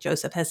evaluate? I think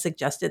Joseph has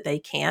suggested they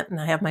can't,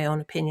 and I have my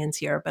own opinions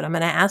here, but I'm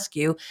going to ask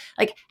you,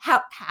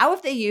 how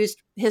have they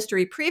used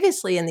history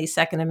previously in the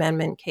Second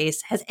Amendment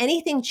case? Has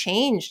anything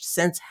changed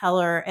since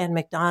Heller and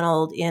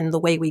McDonald in the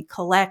way we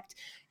collect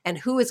and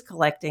who is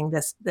collecting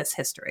this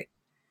history?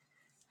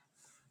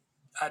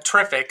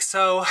 Terrific.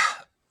 So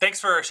thanks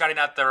for shouting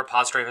out the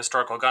Repository of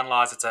Historical Gun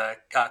Laws. It's a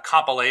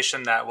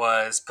compilation that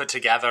was put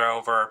together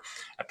over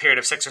a period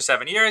of 6 or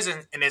 7 years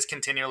and is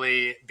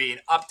continually being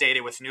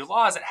updated with new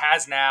laws. It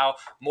has now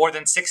more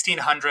than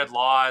 1,600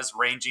 laws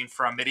ranging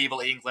from medieval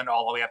England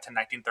all the way up to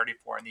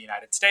 1934 in the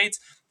United States.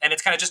 And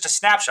it's kind of just a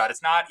snapshot.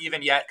 It's not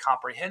even yet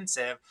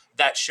comprehensive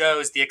that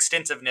shows the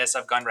extensiveness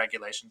of gun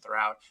regulation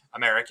throughout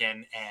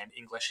American and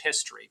English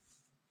history.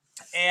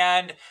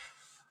 And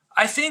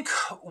I think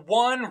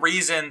one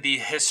reason the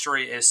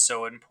history is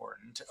so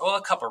important, well,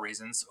 a couple of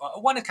reasons.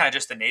 One is kind of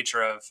just the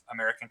nature of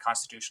American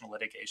constitutional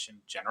litigation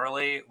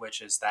generally,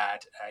 which is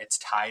that it's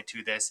tied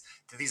to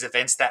these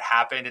events that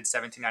happened in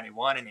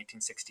 1791 and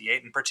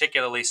 1868, and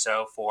particularly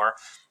so for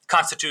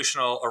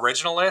constitutional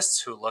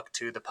originalists who look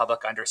to the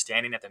public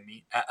understanding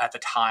at the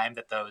time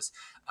that those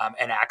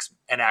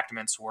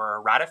enactments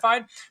were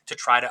ratified to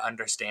try to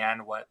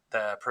understand what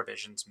the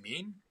provisions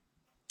mean.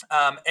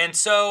 And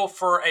so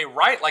for a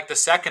right like the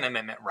Second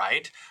Amendment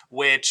right,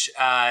 which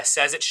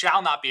says it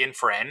shall not be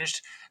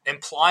infringed,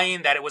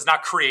 implying that it was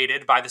not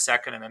created by the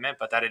Second Amendment,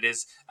 but that it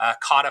is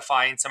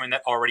codifying something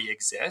that already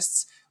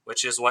exists,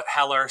 which is what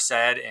Heller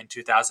said in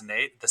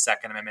 2008 the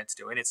Second Amendment's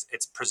doing.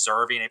 It's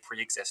preserving a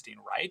pre-existing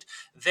right.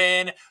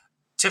 Then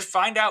to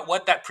find out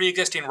what that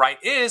pre-existing right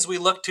is, we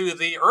look to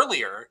the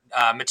earlier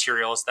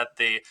materials that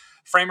the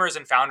framers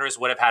and founders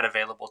would have had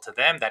available to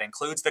them. That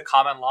includes the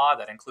common law,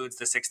 that includes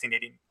the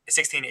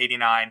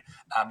 1689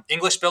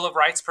 English Bill of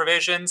Rights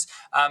provisions,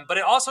 but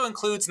it also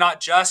includes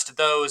not just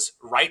those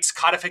rights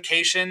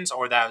codifications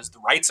or those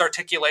rights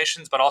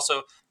articulations, but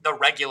also the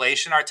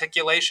regulation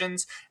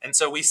articulations. And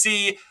so we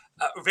see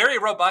very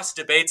robust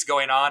debates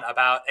going on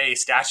about a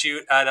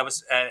statute that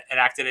was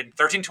enacted in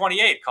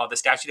 1328 called the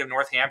Statute of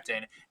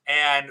Northampton.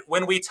 And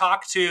when we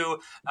talk to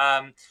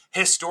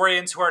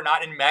historians who are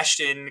not enmeshed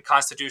in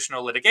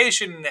constitutional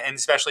litigation, and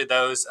especially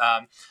those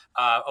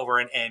over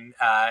in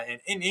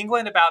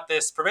England about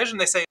this provision,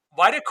 they say,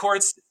 why do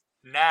courts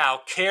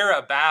now care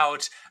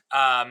about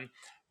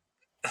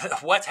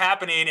what's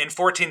happening in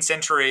 14th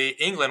century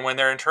England when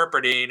they're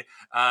interpreting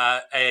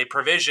a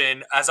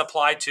provision as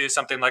applied to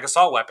something like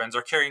assault weapons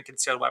or carrying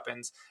concealed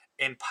weapons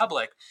in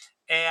public?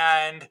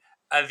 And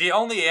the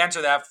only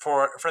answer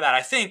for that,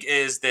 I think,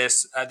 is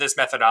this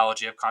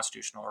methodology of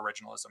constitutional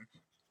originalism.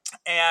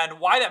 And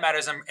why that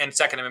matters in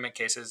Second Amendment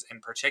cases in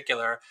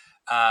particular,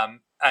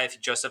 I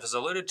think Joseph has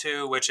alluded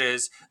to, which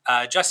is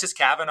Justice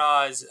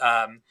Kavanaugh's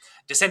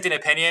dissenting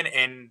opinion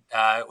in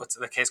what's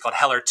the case called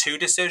Heller 2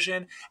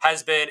 decision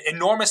has been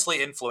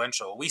enormously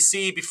influential. We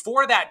see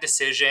before that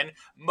decision,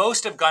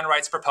 most of gun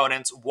rights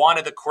proponents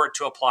wanted the court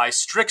to apply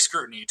strict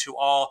scrutiny to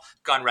all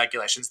gun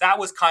regulations. That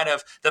was kind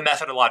of the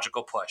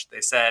methodological push.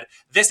 They said,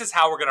 this is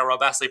how we're going to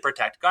robustly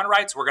protect gun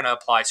rights. We're going to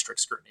apply strict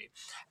scrutiny.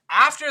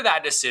 After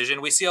that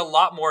decision, we see a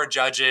lot more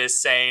judges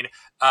saying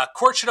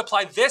courts should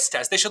apply this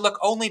test. They should look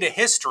only to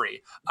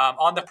history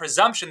on the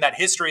presumption that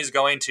history is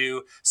going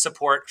to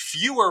support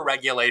fewer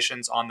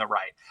regulations on the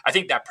right. I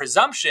think that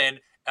presumption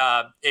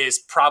is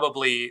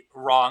probably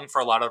wrong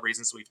for a lot of the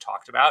reasons we've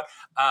talked about.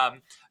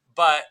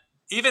 But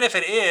even if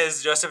it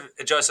is, Joseph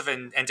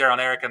and Daryl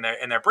and Eric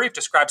in their brief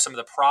describe some of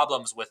the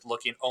problems with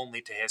looking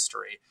only to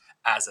history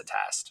as a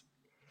test.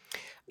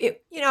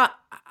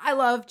 I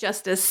love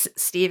Justice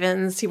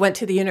Stevens. He went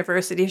to the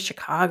University of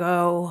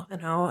Chicago.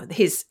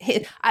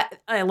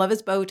 I love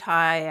his bow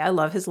tie. I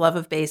love his love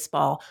of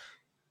baseball.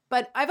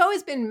 But I've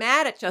always been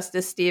mad at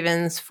Justice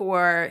Stevens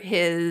for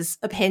his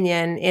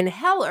opinion in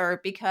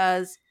Heller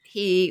because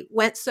he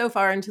went so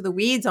far into the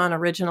weeds on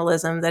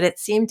originalism that it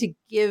seemed to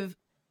give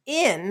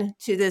in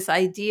to this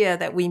idea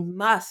that we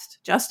must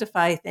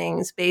justify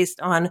things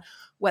based on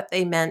what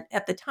they meant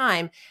at the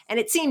time. And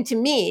it seemed to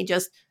me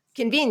just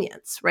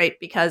convenience, right?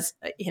 Because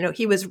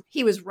he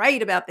was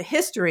right about the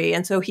history,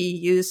 and so he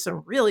used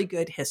some really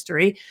good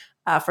history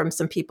from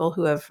some people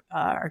who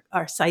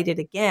are cited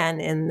again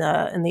in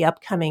the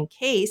upcoming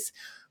case.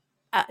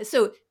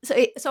 So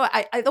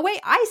the way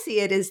I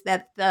see it is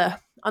that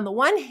on the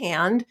one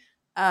hand,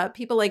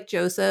 people like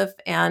Joseph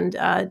and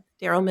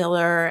Daryl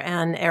Miller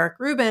and Eric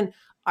Rubin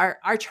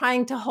are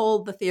trying to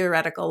hold the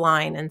theoretical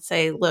line and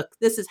say, look,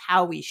 this is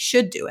how we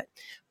should do it.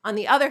 On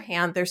the other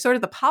hand, there's sort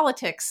of the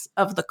politics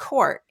of the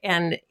court,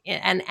 and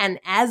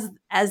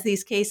as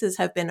these cases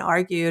have been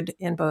argued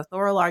in both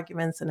oral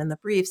arguments and in the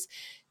briefs,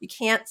 you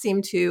can't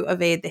seem to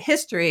evade the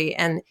history.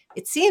 And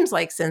it seems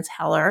like since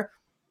Heller,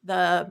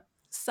 the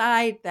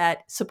side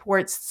that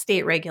supports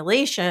state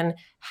regulation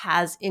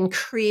has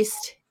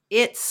increased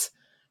its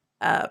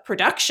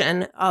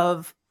production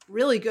of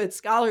really good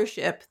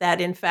scholarship that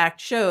in fact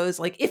shows,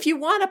 like, if you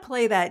want to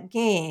play that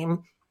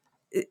game,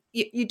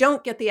 you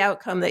don't get the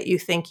outcome that you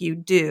think you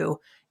do.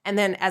 And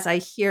then as I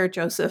hear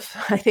Joseph,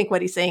 I think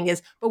what he's saying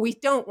is, but we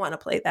don't want to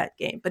play that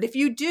game. But if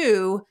you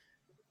do,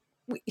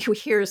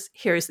 here's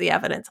the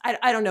evidence.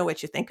 I don't know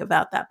what you think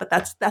about that, but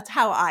that's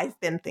how I've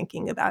been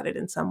thinking about it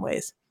in some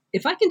ways.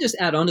 If I can just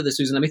add on to this,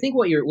 Susan, I think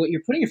what you're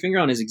putting your finger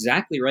on is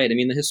exactly right. I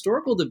mean, the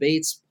historical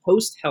debates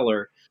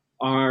post-Heller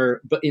are,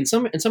 but in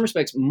some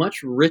respects,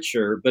 much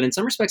richer, but in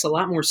some respects, a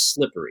lot more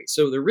slippery.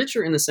 So they're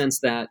richer in the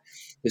sense that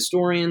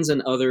historians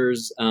and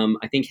others,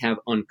 I think, have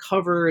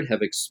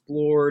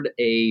explored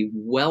a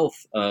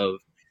wealth of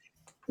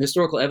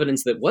historical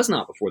evidence that was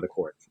not before the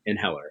court in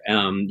Heller.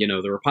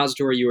 The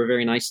repository you were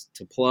very nice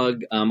to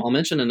plug. I'll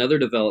mention another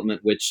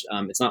development, which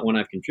it's not one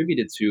I've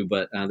contributed to,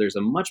 but there's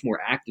a much more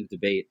active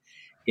debate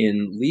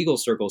in legal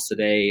circles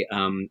today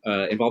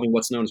involving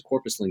what's known as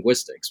corpus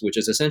linguistics, which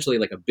is essentially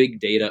like a big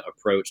data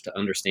approach to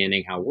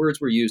understanding how words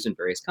were used in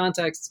various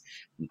contexts.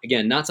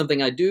 Again, not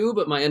something I do,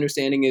 but my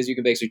understanding is you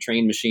can basically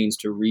train machines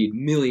to read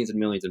millions and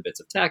millions of bits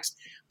of text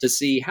to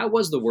see how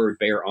was the word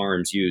bear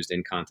arms used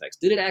in context.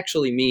 Did it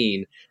actually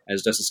mean,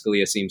 as Justice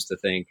Scalia seems to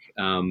think,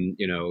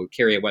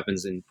 carry out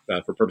weapons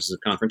for purposes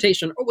of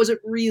confrontation, or was it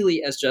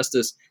really, as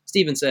Justice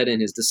Stevens said in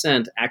his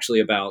dissent, actually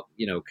about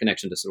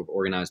connection to sort of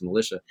organized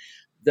militia?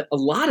 A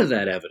lot of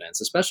that evidence,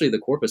 especially the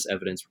corpus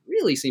evidence,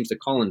 really seems to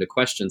call into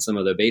question some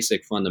of the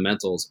basic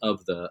fundamentals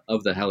of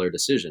the Heller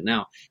decision.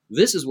 Now,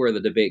 this is where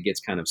the debate gets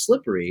kind of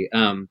slippery.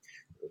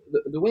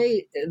 The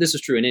way this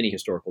is true in any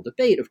historical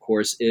debate, of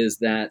course, is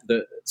that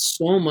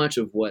so much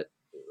of what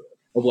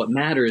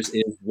matters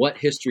is what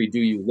history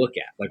do you look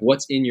at, like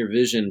what's in your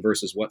vision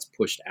versus what's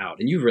pushed out.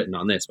 And you've written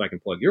on this, if I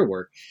can plug your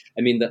work.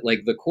 I mean, that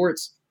like the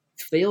court's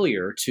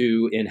failure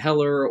to, in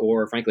Heller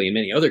or frankly in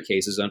many other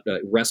cases,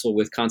 wrestle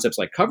with concepts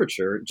like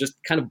coverture just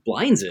kind of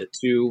blinds it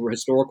to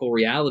historical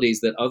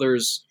realities that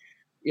others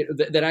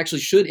that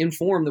actually should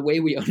inform the way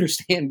we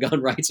understand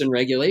gun rights and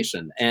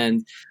regulation.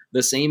 And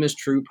the same is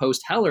true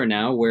post-Heller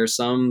now, where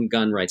some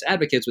gun rights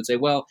advocates would say,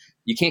 well,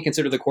 you can't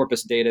consider the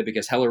corpus data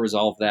because Heller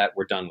resolved that,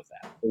 we're done with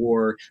that.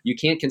 Or you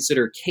can't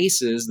consider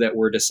cases that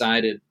were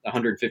decided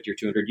 150 or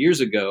 200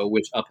 years ago,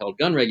 which upheld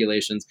gun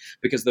regulations,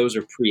 because those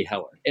are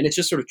pre-Heller. And it's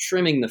just sort of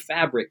trimming the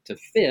fabric to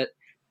fit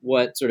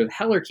what sort of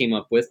Heller came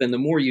up with. And the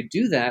more you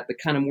do that, the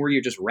kind of more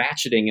you're just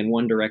ratcheting in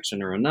one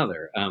direction or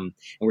another. And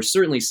we're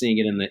certainly seeing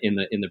it in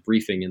the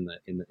briefing in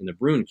the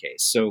Brune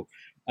case. So,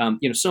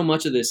 so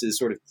much of this is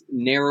sort of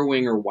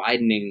narrowing or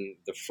widening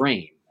the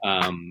frame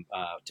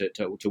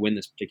to win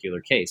this particular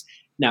case.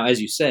 Now,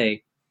 as you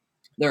say,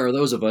 there are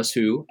those of us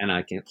who, and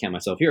I can't count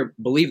myself here,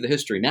 believe the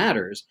history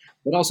matters,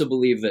 but also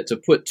believe that to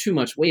put too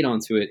much weight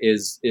onto it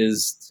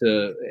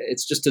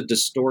it's just to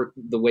distort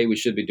the way we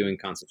should be doing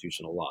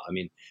constitutional law. I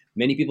mean,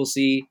 many people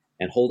see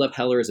and hold up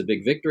Heller as a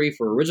big victory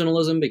for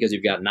originalism because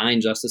you've got 9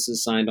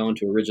 justices signed on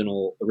to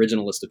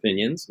originalist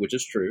opinions, which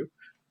is true.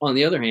 On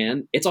the other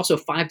hand, it's also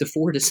a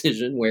 5-4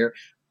 decision where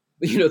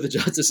the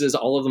justices,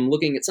 all of them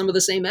looking at some of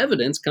the same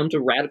evidence, come to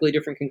radically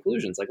different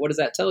conclusions. Like, what does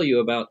that tell you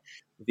about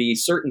the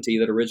certainty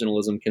that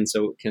originalism can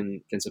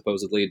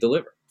supposedly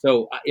deliver?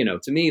 So,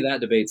 to me, that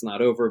debate's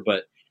not over.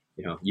 But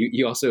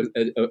you also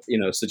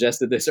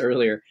suggested this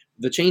earlier.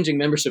 The changing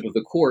membership of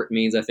the court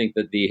means, I think,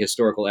 that the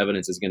historical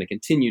evidence is going to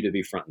continue to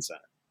be front and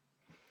center.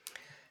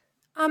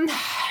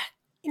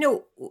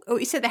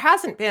 You said there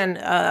hasn't been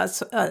a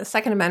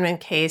Second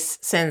Amendment case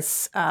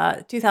since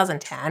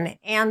 2010,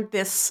 and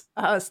this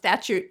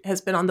statute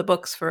has been on the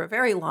books for a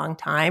very long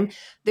time.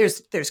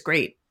 There's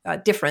great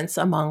difference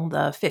among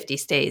the 50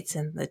 states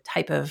and the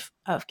type of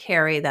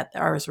carry that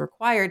is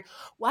required.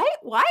 Why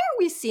are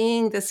we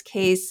seeing this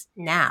case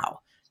now?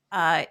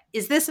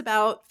 Is this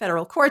about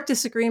federal court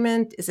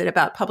disagreement? Is it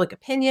about public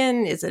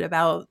opinion? Is it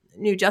about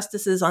new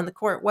justices on the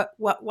court?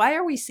 Why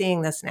are we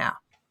seeing this now?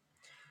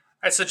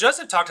 All right, so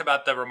Joseph talked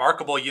about the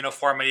remarkable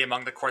uniformity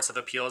among the courts of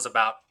appeals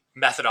about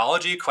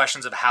methodology,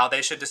 questions of how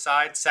they should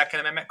decide Second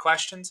Amendment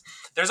questions.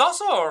 There's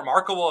also a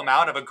remarkable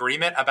amount of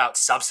agreement about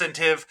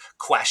substantive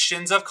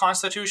questions of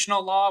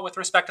constitutional law with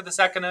respect to the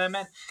Second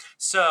Amendment.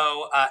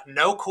 So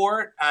no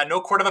court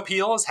of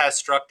appeals has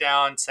struck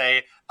down,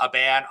 say, a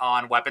ban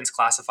on weapons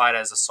classified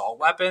as assault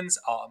weapons.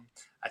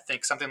 I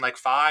think something like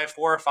 4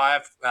 or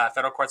 5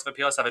 federal courts of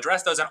appeals have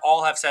addressed those, and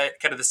all have said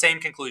kind of the same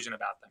conclusion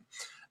about them.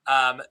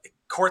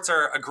 Courts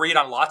are agreed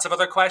on lots of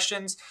other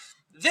questions.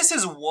 This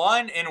is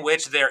one in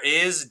which there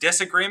is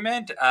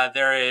disagreement.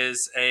 There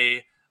is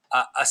a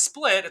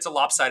split. It's a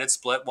lopsided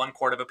split. One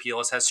court of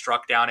appeals has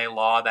struck down a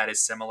law that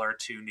is similar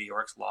to New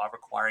York's law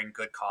requiring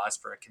good cause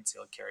for a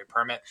concealed carry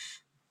permit.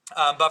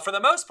 But for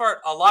the most part,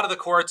 a lot of the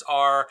courts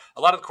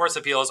of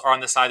appeals are on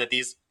the side that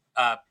these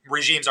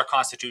regimes are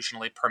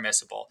constitutionally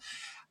permissible.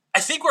 I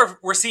think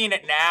we're seeing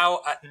it now,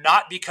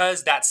 not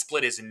because that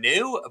split is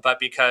new, but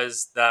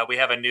because we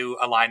have a new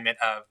alignment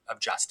of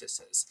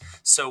justices.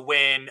 So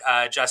when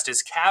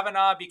Justice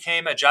Kavanaugh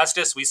became a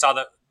justice, we saw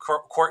the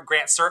court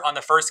grant cert on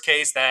the first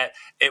case that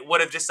it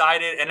would have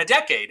decided in a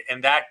decade.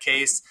 And that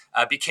case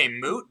became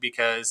moot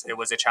because it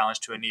was a challenge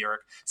to a New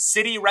York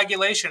City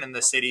regulation, and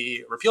the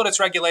city repealed its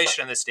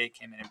regulation, and the state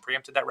came in and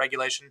preempted that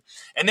regulation.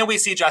 And then we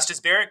see Justice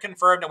Barrett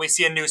confirmed, and we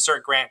see a new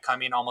cert grant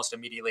coming almost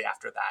immediately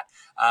after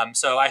that.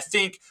 So I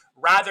think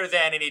rather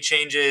than any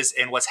changes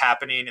in what's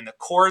happening in the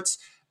courts,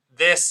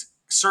 this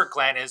cert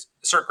grant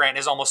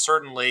is almost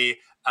certainly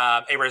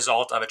a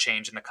result of a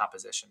change in the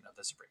composition of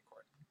the Supreme Court.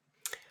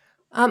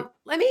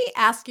 Let me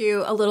ask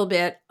you a little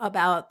bit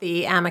about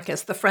the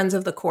amicus, the Friends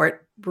of the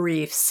Court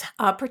briefs,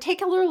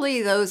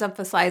 particularly those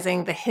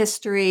emphasizing the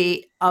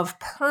history of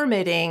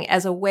permitting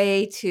as a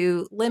way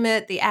to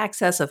limit the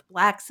access of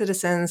Black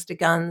citizens to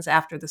guns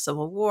after the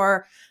Civil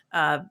War.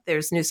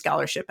 There's new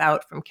scholarship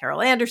out from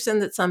Carol Anderson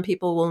that some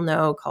people will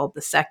know called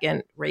The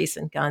Second Race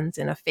and Guns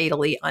in a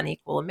Fatally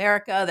Unequal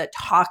America that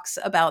talks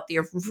about the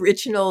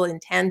original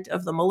intent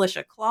of the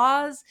Militia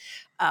Clause,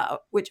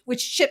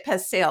 which ship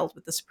has sailed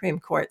with the Supreme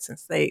Court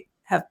since they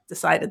have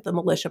decided the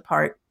militia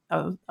part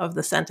of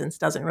the sentence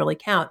doesn't really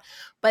count.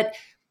 But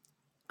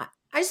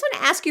I just want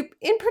to ask you,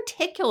 in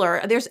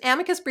particular, there's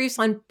amicus briefs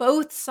on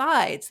both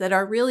sides that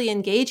are really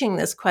engaging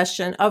this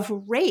question of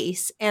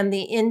race and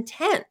the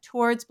intent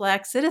towards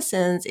Black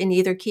citizens in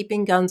either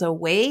keeping guns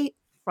away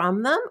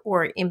from them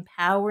or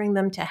empowering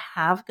them to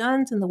have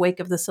guns in the wake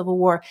of the Civil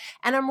War.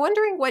 And I'm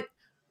wondering what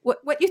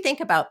you think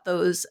about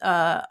those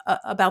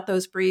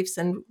briefs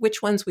and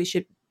which ones we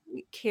should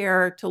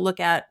care to look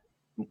at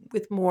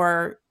with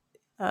more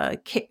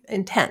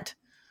intent.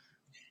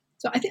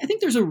 So I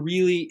think there's a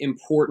really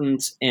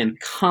important and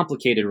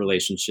complicated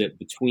relationship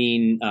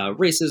between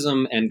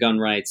racism and gun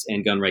rights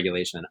and gun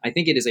regulation. I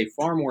think it is a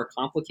far more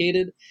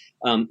complicated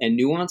and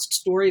nuanced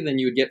story than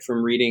you would get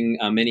from reading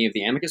many of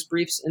the amicus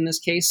briefs in this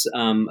case,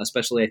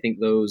 especially I think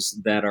those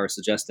that are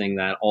suggesting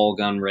that all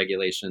gun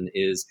regulation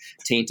is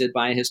tainted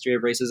by a history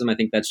of racism. I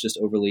think that's just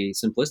overly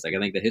simplistic. I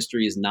think the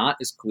history is not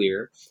as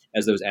clear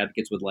as those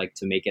advocates would like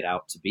to make it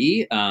out to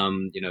be.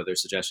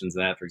 There's suggestions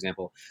that, for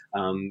example,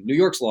 New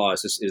York's law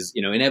is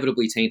inevitably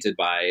tainted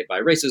by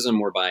racism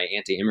or by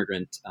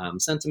anti-immigrant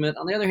sentiment.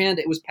 On the other hand,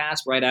 it was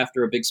passed right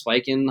after a big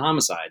spike in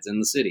homicides in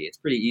the city. It's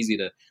pretty easy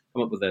to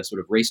come up with a sort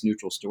of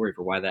race-neutral story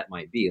for why that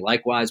might be.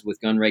 Likewise,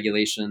 with gun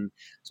regulation,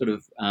 sort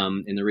of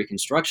in the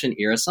Reconstruction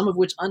era, some of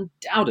which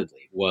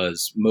undoubtedly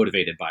was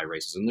motivated by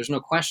racism. There's no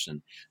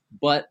question.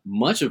 But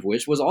much of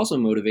which was also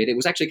motivated. It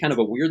was actually kind of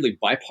a weirdly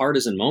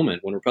bipartisan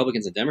moment when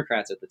Republicans and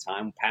Democrats at the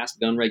time passed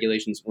gun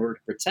regulations in order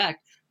to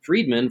protect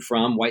freedmen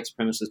from white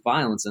supremacist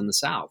violence in the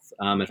South.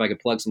 If I could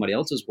plug somebody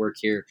else's work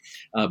here,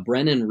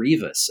 Brennan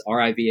Rivas,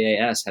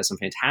 R-I-V-A-S, has some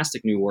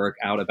fantastic new work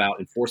out about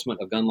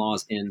enforcement of gun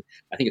laws in,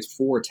 I think it's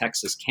 4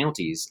 Texas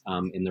counties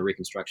in the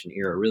Reconstruction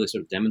era, really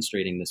sort of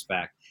demonstrating this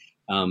fact.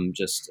 And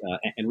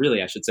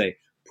really, I should say,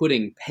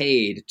 putting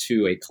paid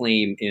to a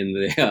claim in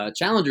the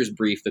challenger's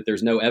brief that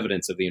there's no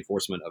evidence of the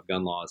enforcement of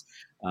gun laws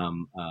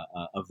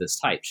of this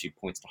type. She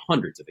points to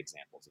hundreds of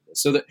examples of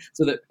this. So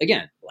that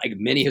again, like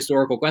many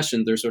historical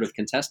questions, they're sort of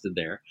contested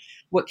there.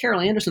 What Carol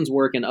Anderson's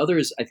work and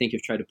others, I think,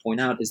 have tried to point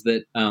out is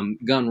that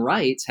gun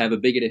rights have a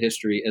bigoted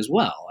history as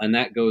well, and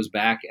that goes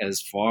back as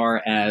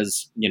far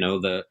as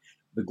the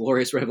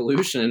Glorious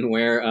Revolution,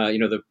 where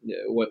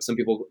what some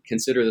people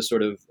consider the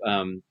sort of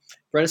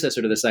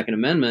predecessor to the Second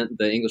Amendment,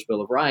 the English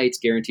Bill of Rights,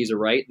 guarantees a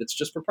right that's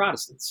just for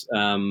Protestants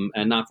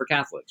and not for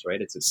Catholics.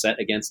 Right? It's set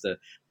against the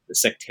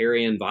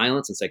sectarian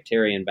violence and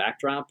sectarian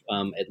backdrop.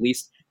 At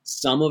least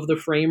some of the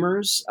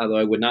framers, although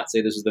I would not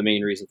say this is the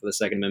main reason for the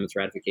Second Amendment's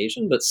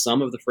ratification, but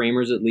some of the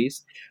framers at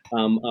least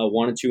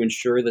wanted to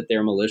ensure that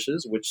their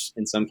militias, which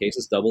in some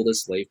cases doubled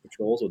as slave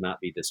patrols, would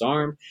not be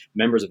disarmed.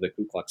 Members of the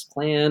Ku Klux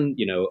Klan,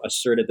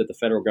 asserted that the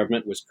federal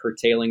government was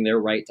curtailing their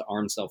right to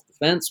armed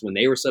self-defense when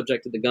they were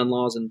subjected to gun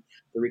laws in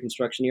the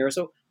Reconstruction era.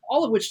 So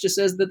all of which just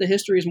says that the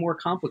history is more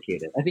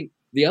complicated. I think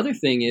the other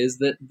thing is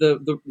that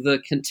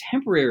the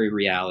contemporary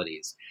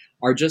realities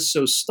are just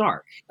so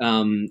stark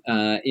in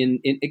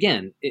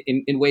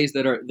ways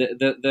that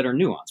are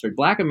nuanced. Right?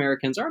 Black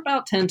Americans are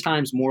about 10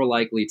 times more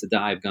likely to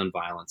die of gun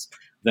violence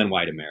than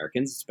white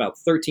Americans. It's about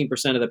 13%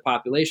 of the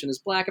population is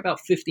Black, about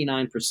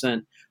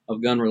 59%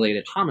 of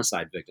gun-related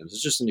homicide victims.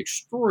 It's just an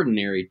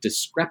extraordinary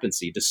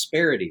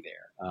disparity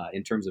there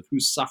in terms of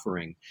who's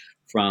suffering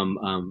from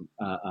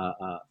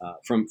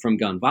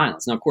gun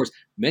violence. Now, of course,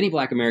 many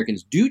Black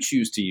Americans do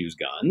choose to use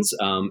guns,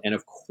 and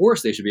of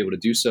course they should be able to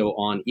do so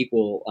on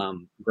equal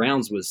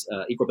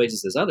equal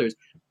basis as others.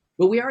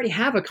 But we already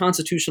have a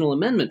constitutional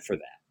amendment for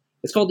that.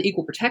 It's called the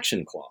Equal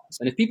Protection Clause.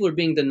 And if people are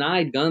being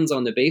denied guns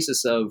on the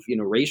basis of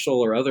racial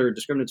or other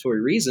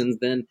discriminatory reasons,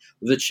 then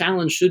the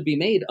challenge should be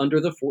made under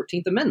the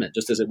 14th Amendment,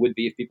 just as it would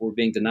be if people were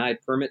being denied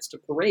permits to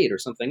parade or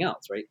something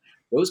else, right?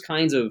 Those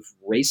kinds of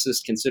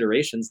racist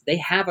considerations, they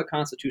have a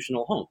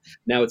constitutional home.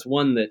 Now, it's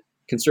one that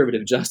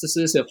conservative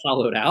justices have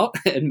hollowed out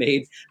and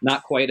made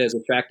not quite as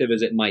attractive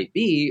as it might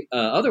be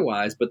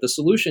otherwise, but the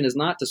solution is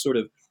not to sort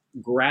of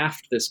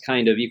graft this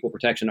kind of equal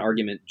protection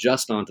argument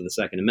just onto the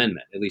Second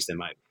Amendment, at least in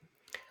my view.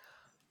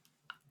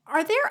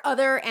 Are there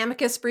other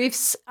amicus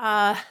briefs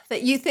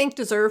that you think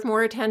deserve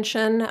more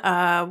attention?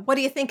 What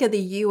do you think of the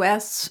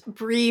U.S.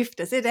 brief?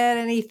 Does it add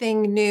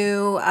anything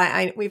new?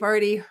 We've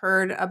already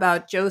heard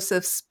about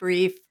Joseph's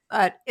brief.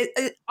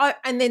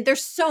 And then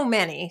there's so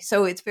many,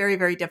 so it's very,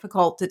 very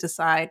difficult to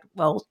decide.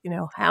 Well,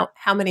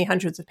 how many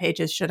hundreds of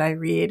pages should I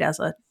read as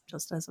a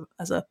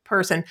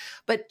person?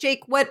 But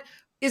Jake, what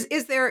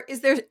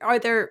are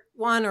there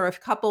one or a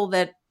couple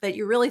that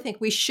you really think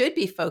we should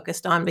be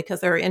focused on because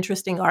there are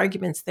interesting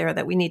arguments there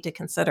that we need to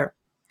consider?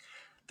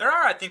 There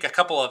are, I think, a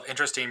couple of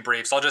interesting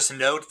briefs. I'll just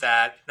note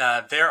that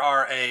there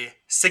are a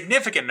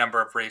significant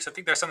number of briefs. I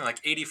think there's something like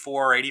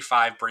 84 or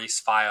 85 briefs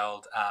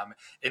filed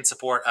in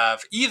support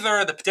of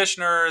either the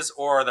petitioners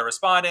or the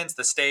respondents,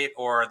 the state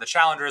or the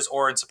challengers,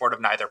 or in support of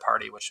neither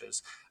party, which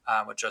is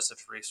what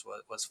Joseph's briefs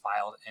was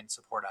filed in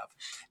support of.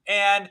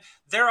 And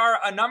there are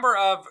a number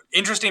of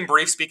interesting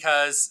briefs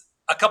because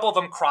a couple of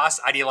them cross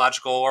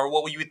ideological, or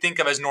what you would think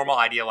of as normal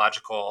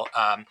ideological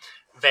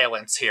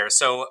valence here.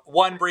 So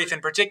one brief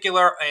in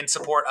particular in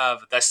support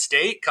of the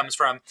state comes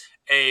from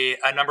a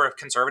number of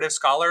conservative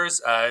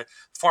scholars,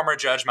 former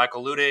Judge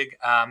Michael Luttig,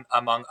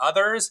 among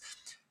others,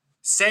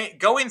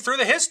 going through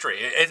the history.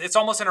 It's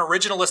almost an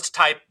originalist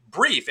type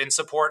brief in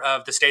support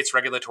of the state's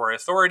regulatory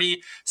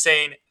authority,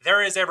 saying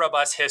there is a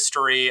robust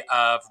history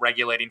of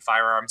regulating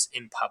firearms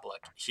in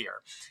public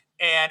here.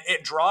 And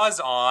it draws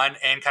on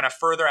and kind of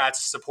further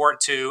adds support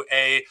to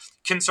a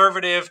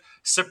conservative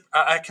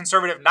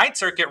Ninth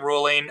Circuit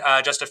ruling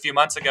just a few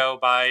months ago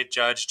by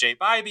Judge Jay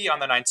Bybee on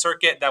the Ninth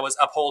Circuit that was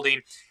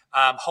upholding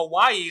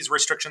Hawaii's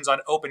restrictions on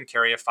open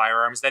carry of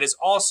firearms. That is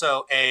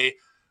also a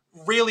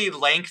really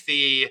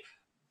lengthy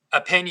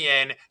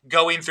opinion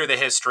going through the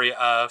history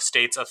of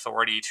states'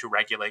 authority to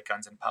regulate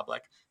guns in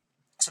public.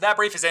 So that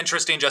brief is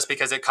interesting just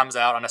because it comes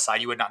out on a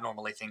side you would not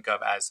normally think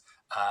of as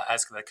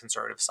the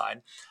conservative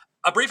side.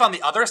 A brief on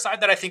the other side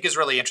that I think is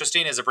really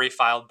interesting is a brief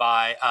filed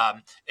by,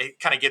 it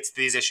kind of gets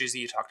these issues that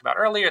you talked about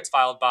earlier. It's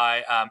filed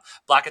by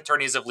Black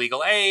attorneys of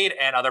legal aid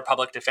and other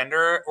public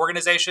defender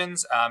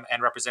organizations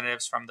and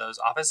representatives from those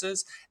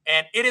offices.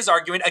 And it is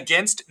arguing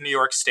against New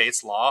York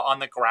State's law on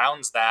the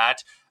grounds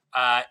that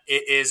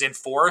it is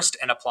enforced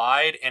and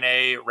applied in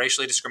a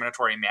racially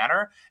discriminatory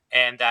manner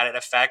and that it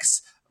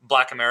affects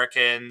Black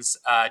Americans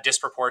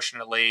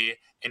disproportionately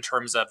in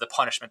terms of the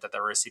punishment that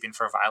they're receiving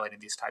for violating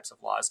these types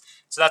of laws.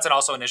 So that's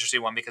also an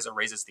interesting one because it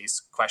raises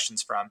these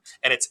questions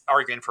and it's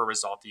arguing for a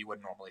result that you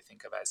wouldn't normally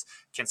think of as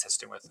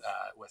consistent with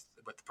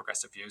the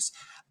progressive views.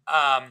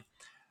 I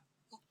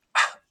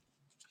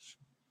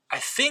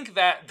think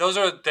that those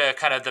are the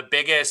kind of the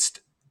biggest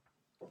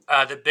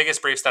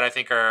briefs that I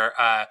think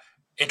are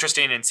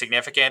interesting and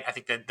significant. I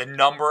think that the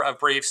number of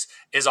briefs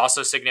is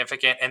also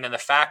significant. And then the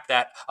fact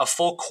that a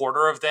full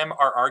quarter of them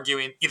are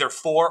arguing either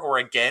for or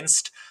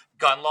against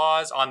gun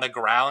laws on the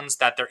grounds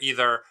that they're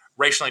either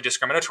racially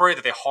discriminatory,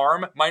 that they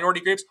harm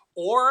minority groups,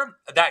 or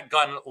that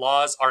gun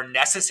laws are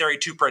necessary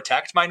to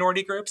protect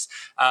minority groups.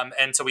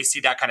 And so we see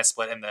that kind of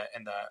split in the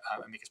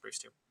amicus briefs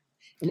too.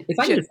 And if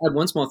I can just add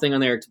one small thing on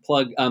there to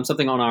plug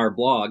something on our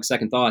blog,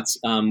 Second Thoughts,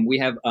 we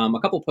have a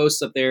couple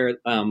posts up there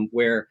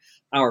where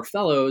our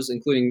fellows,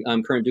 including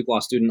current Duke Law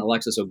student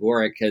Alexis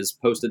Ogorek, has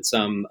posted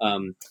some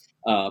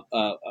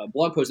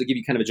blog posts that give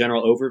you kind of a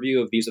general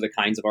overview of these are the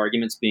kinds of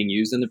arguments being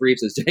used in the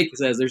briefs. As Jake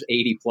says, there's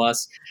 80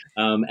 plus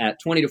at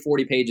 20 to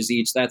 40 pages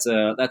each. That's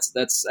a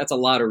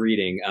lot of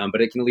reading,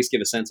 but it can at least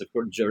give a sense of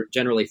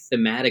generally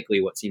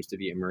thematically what seems to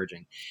be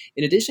emerging.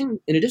 In addition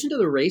to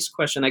the race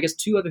question, I guess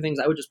two other things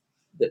I would just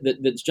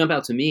that jump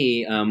out to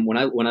me when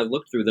I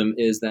looked through them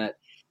is that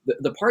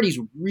the parties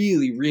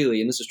really, really,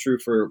 and this is true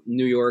for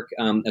New York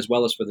as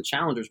well as for the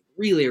challengers,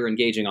 really are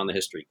engaging on the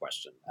history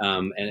question,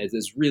 and it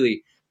is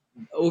really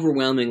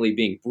overwhelmingly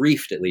being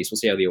briefed. At least we'll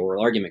see how the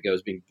oral argument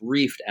goes, being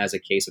briefed as a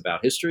case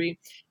about history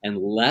and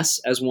less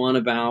as one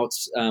about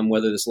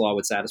whether this law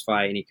would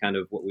satisfy any kind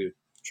of what we would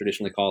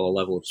traditionally call a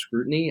level of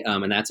scrutiny,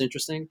 and that's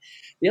interesting.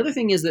 The other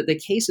thing is that the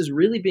case is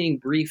really being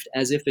briefed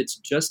as if it's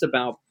just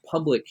about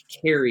public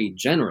carry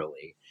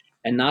generally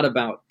and not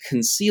about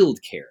concealed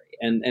carry.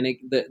 And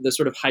the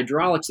sort of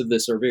hydraulics of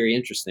this are very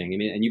interesting. I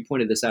mean, and you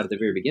pointed this out at the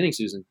very beginning,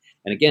 Susan,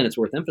 and again, it's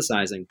worth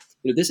emphasizing,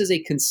 this is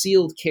a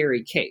concealed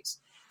carry case.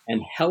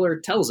 And Heller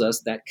tells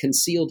us that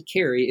concealed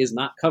carry is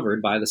not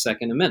covered by the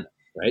Second Amendment,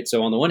 right?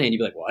 So on the one hand, you'd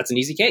be like, well, that's an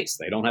easy case.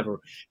 They don't have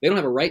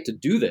a right to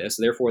do this.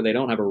 Therefore, they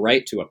don't have a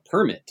right to a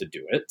permit to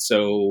do it.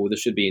 So this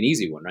should be an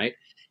easy one, right?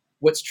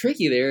 What's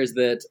tricky there is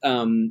that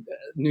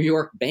New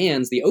York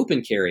bans the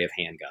open carry of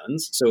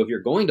handguns. So if you're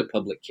going to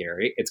public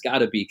carry, it's got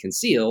to be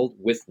concealed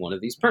with one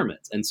of these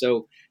permits. And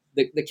so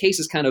the case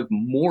is kind of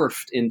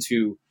morphed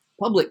into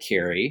public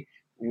carry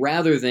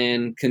rather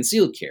than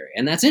concealed carry.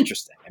 And that's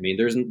interesting. I mean,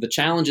 the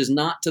challenge is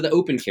not to the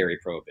open carry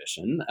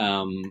prohibition.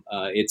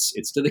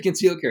 It's to the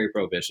concealed carry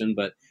prohibition.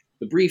 But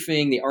the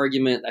briefing, the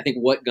argument, I think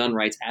what gun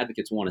rights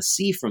advocates want to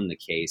see from the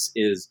case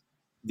is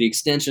the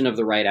extension of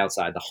the right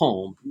outside the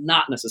home,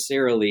 not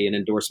necessarily an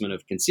endorsement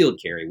of concealed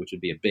carry, which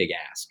would be a big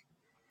ask.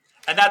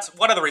 And that's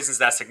one of the reasons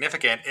that's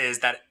significant, is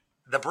that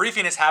the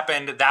briefing has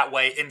happened that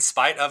way in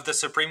spite of the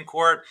Supreme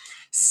Court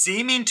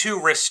seeming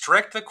to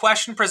restrict the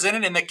question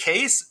presented in the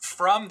case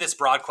from this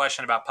broad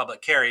question about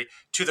public carry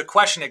to the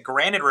question it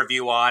granted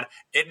review on.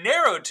 It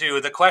narrowed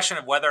to the question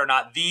of whether or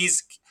not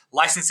these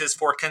licenses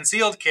for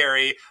concealed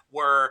carry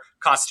were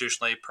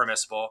constitutionally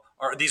permissible,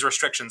 or these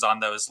restrictions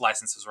on those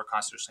licenses were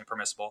constitutionally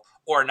permissible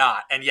or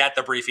not. And yet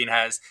the briefing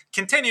has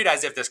continued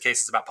as if this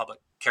case is about public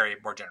carry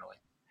more generally.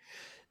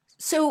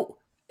 So,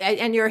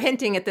 and you're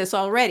hinting at this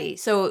already.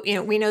 So,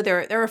 we know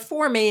there are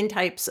four main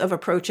types of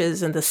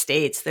approaches in the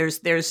states.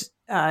 There's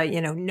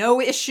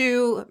no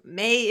issue,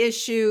 may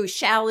issue,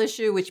 shall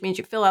issue, which means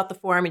you fill out the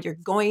form and you're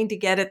going to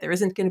get it. There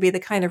isn't going to be the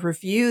kind of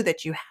review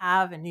that you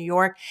have in New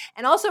York.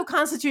 And also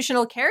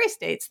constitutional carry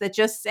states that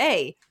just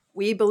say,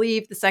 we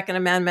believe the Second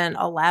Amendment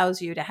allows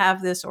you to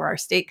have this, or our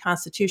state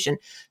constitution.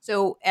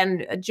 So,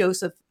 and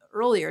Joseph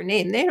earlier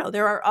named,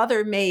 there are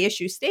other may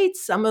issue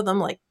states, some of them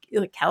like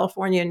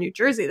California and New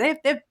Jersey, they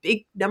have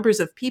big numbers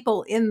of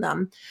people in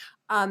them.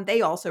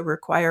 They also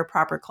require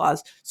proper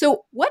clause.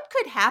 So what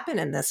could happen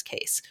in this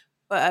case?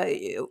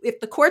 If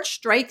the court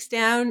strikes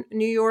down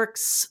New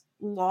York's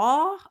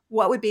law,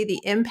 what would be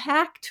the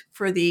impact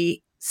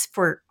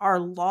for our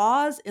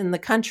laws in the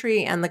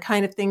country and the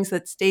kind of things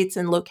that states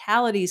and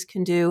localities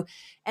can do,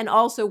 and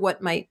also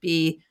what might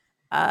be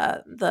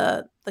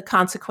the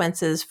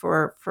consequences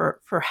for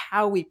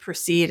how we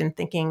proceed in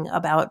thinking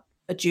about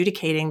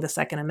adjudicating the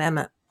Second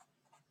Amendment?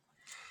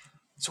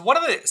 So one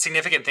of the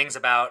significant things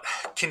about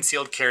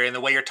concealed carry and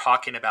the way you're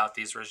talking about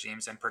these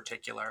regimes in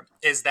particular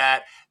is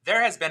that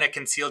there has been a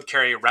concealed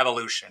carry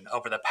revolution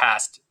over the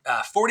past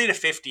 40 to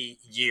 50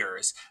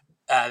 years.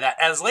 That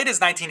as late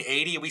as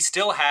 1980, we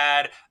still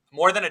had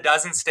more than a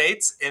dozen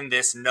states in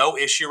this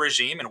no-issue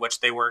regime in which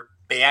they were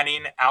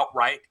banning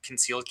outright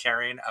concealed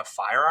carrying of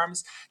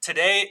firearms.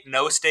 Today,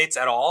 no states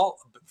at all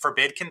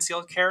forbid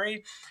concealed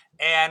carry.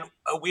 And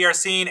we are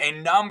seeing a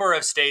number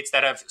of states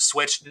that have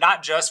switched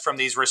not just from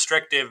these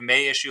restrictive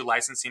may issue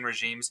licensing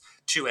regimes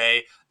to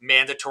a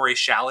mandatory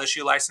shall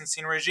issue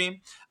licensing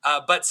regime,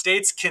 but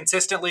states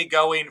consistently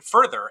going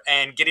further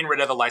and getting rid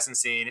of the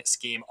licensing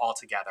scheme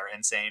altogether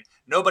and saying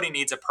nobody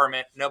needs a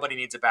permit, nobody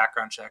needs a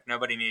background check,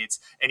 nobody needs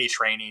any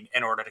training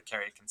in order to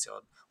carry a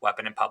concealed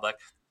weapon in public.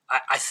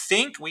 I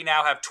think we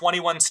now have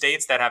 21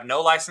 states that have no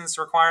license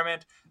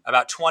requirement,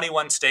 about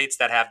 21 states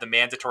that have the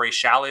mandatory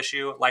shall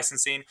issue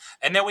licensing.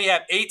 And then we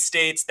have 8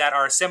 states that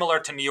are similar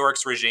to New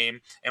York's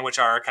regime, and which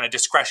are kind of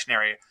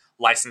discretionary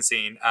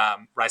licensing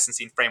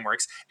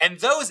frameworks.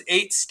 And those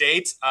 8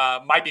 states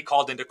might be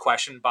called into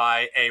question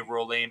by a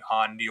ruling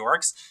on New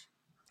York's.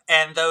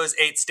 And those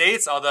 8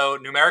 states, although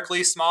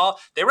numerically small,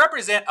 they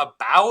represent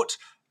about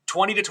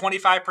 20 to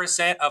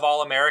 25% of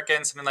all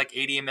Americans, something like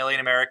 80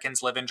 million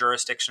Americans live in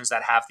jurisdictions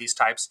that have these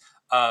types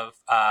of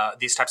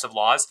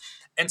laws.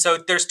 And so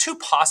there's 2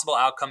 possible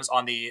outcomes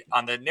on the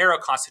narrow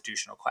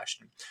constitutional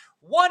question.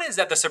 One is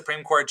that the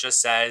Supreme Court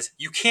just says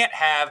you can't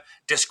have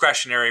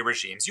discretionary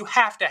regimes. You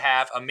have to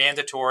have a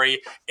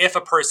mandatory, if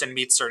a person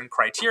meets certain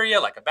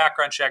criteria, like a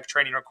background check,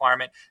 training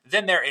requirement,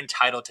 then they're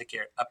entitled to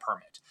get a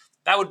permit.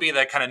 That would be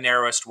the kind of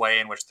narrowest way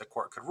in which the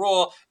court could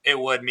rule. It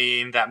would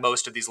mean that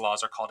most of these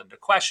laws are called into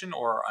question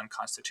or are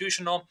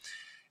unconstitutional.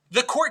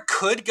 The court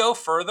could go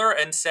further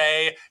and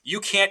say you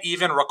can't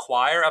even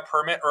require a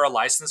permit or a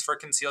license for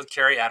concealed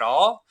carry at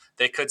all.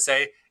 They could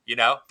say,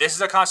 this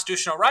is a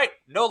constitutional right.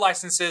 No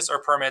licenses or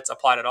permits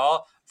applied at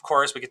all. Of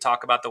course, we could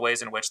talk about the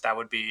ways in which that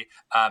would be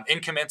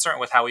incommensurate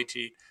with how we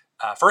treat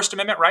First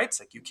Amendment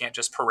rights. Like you can't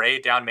just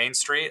parade down Main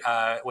Street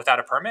without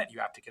a permit. You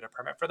have to get a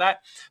permit for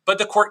that. But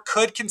the court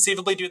could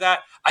conceivably do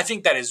that. I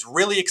think that is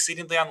really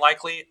exceedingly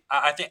unlikely.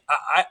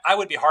 I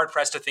would be hard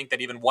pressed to think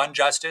that even one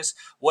justice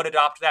would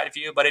adopt that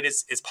view, but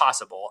it's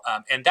possible.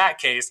 In that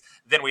case,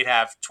 then we'd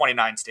have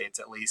 29 states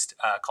at least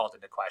called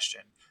into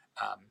question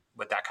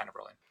with that kind of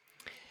ruling.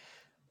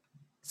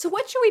 So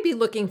what should we be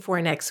looking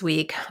for next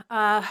week?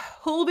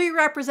 Who'll be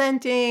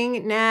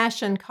representing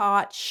Nash and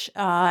Koch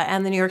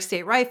and the New York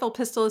State Rifle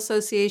Pistol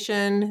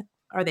Association?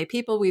 Are they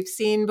people we've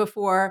seen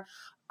before?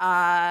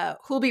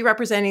 Who'll be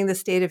representing the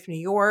state of New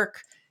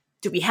York?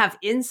 Do we have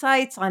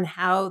insights on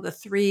how the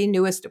three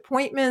newest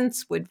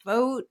appointments would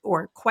vote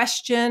or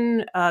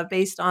question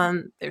based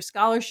on their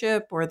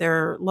scholarship or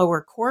their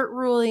lower court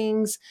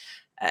rulings?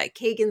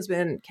 Kagan's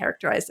been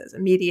characterized as a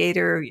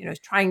mediator,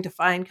 trying to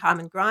find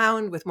common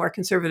ground with more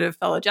conservative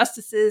fellow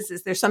justices.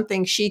 Is there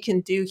something she can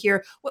do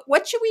here?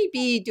 What should we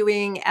be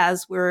doing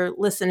as we're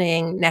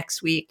listening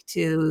next week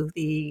to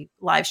the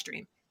live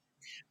stream?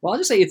 Well, I'll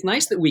just say it's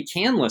nice that we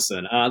can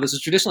listen. This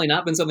has traditionally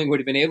not been something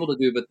we've been able to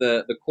do, but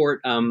the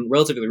court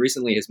relatively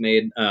recently has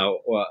made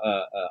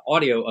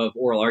audio of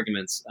oral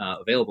arguments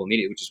available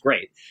immediately, which is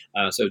great.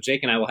 So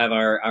Jake and I will have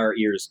our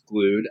ears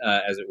glued,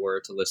 as it were,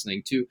 to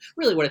listening to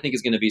really what I think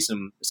is going to be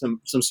some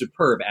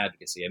superb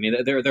advocacy. I mean,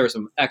 there are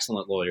some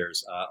excellent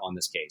lawyers on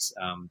this case.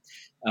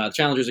 The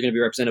challengers are going to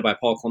be represented by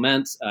Paul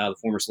Clement, the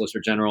former Solicitor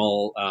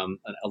General,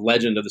 a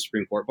legend of the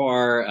Supreme Court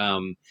bar.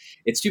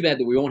 It's too bad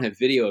that we won't have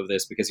video of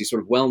this because he's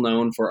sort of well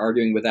known for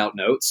arguing without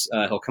notes.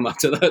 He'll come up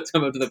to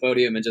the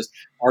podium and just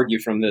argue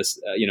from this,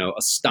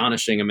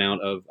 astonishing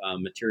amount of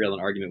material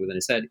and argument within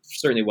his head.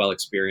 Certainly well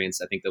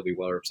experienced. I think they'll be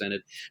well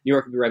represented. New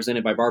York will be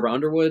represented by Barbara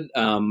Underwood,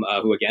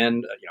 who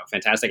again,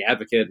 fantastic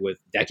advocate with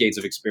decades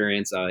of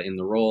experience in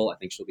the role. I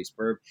think she'll be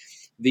superb.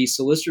 The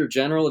Solicitor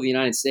General of the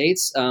United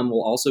States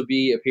will also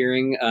be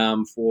appearing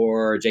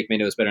for Jake may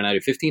know this better than I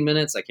do. 15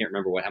 minutes. I can't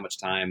remember how much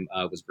time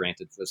was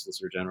granted for the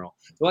Solicitor General.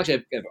 So we'll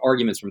actually have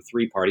arguments from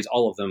three parties,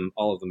 all of them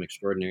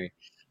extraordinary.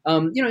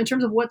 In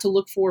terms of what to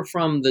look for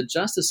from the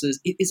justices,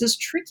 is this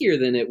trickier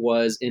than it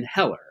was in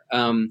Heller?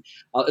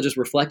 Just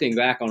reflecting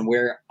back on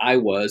where I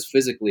was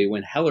physically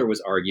when Heller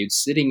was argued,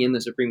 sitting in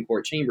the Supreme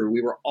Court chamber,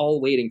 we were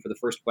all waiting for the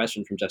first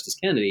question from Justice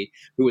Kennedy,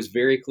 who was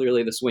very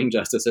clearly the swing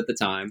justice at the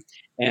time.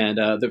 And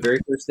the very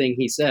first thing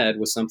he said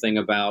was something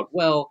about,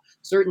 well,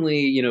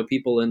 certainly,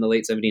 people in the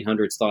late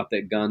 1700s thought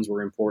that guns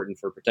were important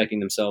for protecting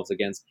themselves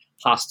against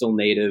hostile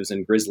natives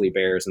and grizzly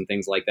bears and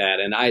things like that.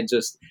 And I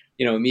just,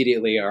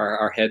 immediately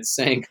our heads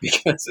sank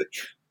because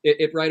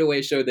it right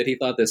away showed that he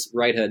thought this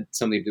right had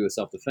something to do with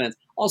self-defense.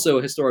 Also,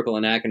 a historical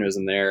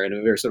anachronism there and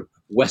a very sort of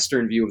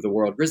Western view of the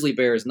world. Grizzly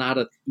bear is not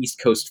a East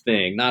Coast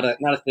thing, not a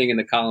thing in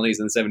the colonies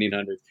in the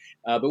 1700s.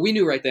 But we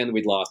knew right then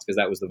we'd lost because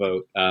that was the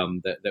vote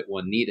that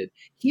one needed.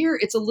 Here,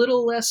 it's a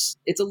little less.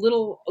 It's a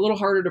little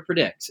harder to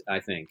predict, I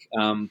think,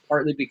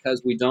 partly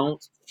because we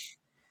don't.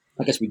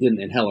 I guess we didn't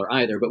in Heller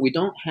either, but we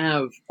don't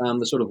have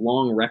the sort of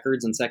long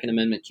records in Second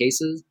Amendment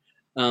cases.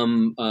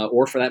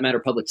 Or for that matter,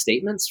 public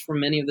statements from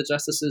many of the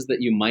justices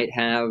that you might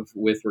have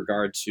with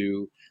regard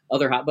to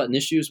other hot button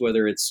issues,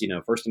 whether it's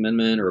First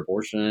Amendment or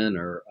abortion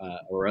or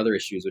other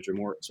issues which are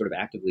more sort of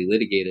actively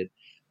litigated.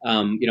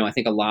 I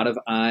think a lot of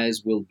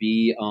eyes will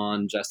be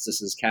on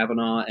Justices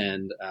Kavanaugh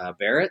and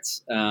Barrett,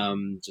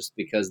 just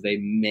because they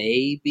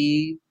may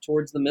be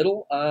towards the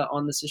middle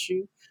on this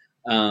issue.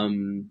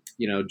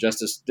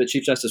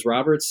 Chief Justice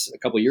Roberts a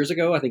couple of years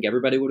ago, I think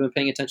everybody would have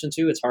been paying attention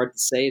to. It's hard to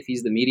say if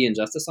he's the median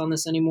justice on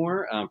this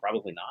anymore.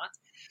 Probably not.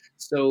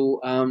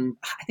 So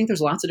I think there's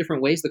lots of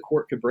different ways the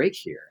court could break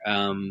here.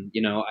 In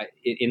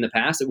the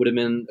past, it would have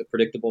been a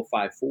predictable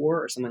 5-4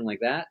 or something like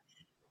that.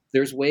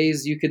 There's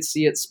ways you could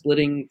see it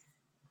splitting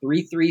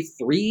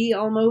 3-3-3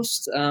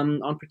 almost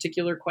on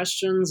particular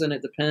questions, and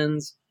it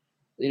depends.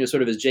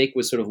 Sort of as Jake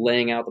was sort of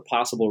laying out the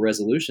possible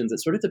resolutions,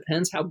 it sort of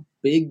depends how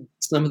big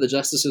some of the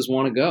justices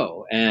want to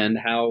go and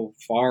how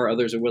far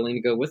others are willing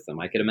to go with them.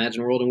 I could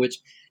imagine a world in which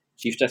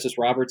Chief Justice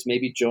Roberts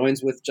maybe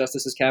joins with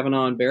Justices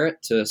Kavanaugh and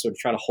Barrett to sort of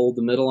try to hold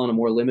the middle on a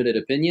more limited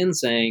opinion,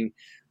 saying,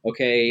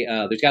 okay,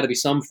 there's got to be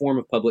some form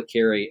of public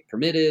carry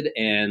permitted,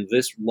 and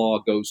this law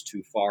goes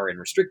too far in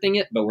restricting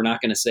it, but we're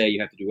not going to say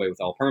you have to do away with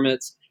all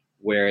permits.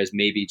 Whereas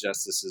maybe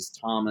Justices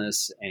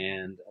Thomas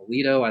and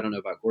Alito, I don't know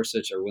about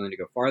Gorsuch, are willing to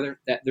go farther.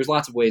 There's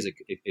lots of ways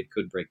it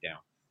could break down.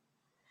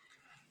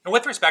 And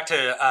with respect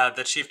to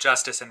the Chief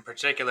Justice in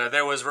particular,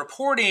 there was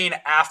reporting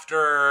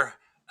after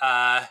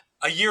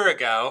a year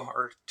ago,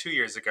 or 2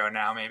 years ago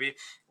now, maybe,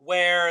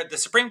 where the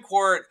Supreme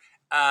Court,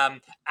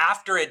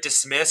 after it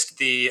dismissed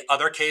the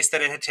other case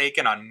that it had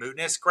taken on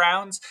mootness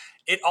grounds,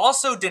 it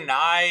also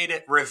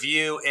denied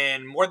review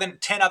in more than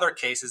 10 other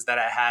cases that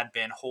it had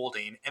been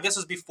holding. And this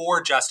was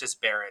before Justice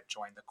Barrett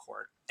joined the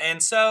court.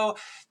 And so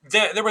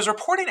there was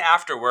reporting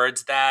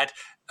afterwards that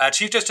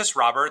Chief Justice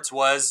Roberts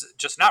was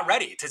just not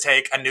ready to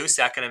take a new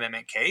Second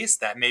Amendment case,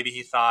 that maybe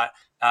he thought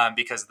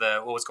because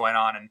what was going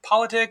on in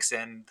politics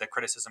and the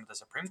criticism of the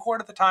Supreme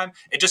Court at the time,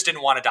 it just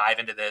didn't want to dive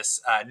into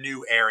this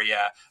new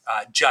area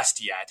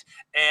just yet.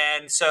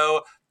 And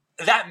so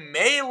that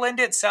may lend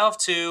itself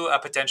to a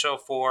potential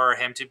for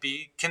him to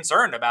be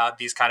concerned about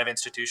these kind of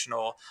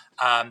institutional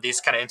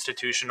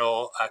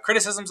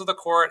criticisms of the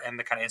court and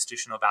the kind of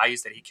institutional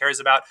values that he cares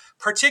about,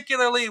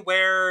 particularly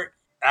where,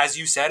 as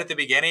you said at the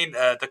beginning,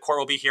 the court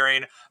will be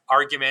hearing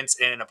arguments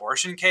in an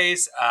abortion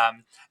case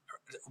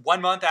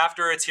 1 month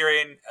after it's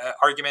hearing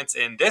arguments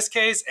in this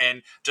case,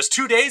 and just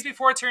 2 days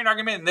before it's hearing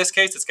argument in this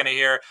case, it's going to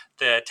hear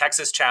the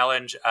Texas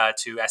challenge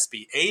to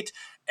SB 8.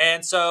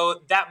 And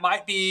so that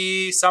might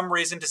be some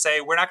reason to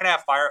say we're not going to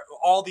have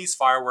all these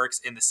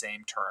fireworks in the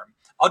same term.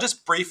 I'll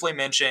just briefly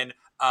mention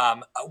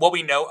what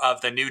we know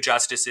of the new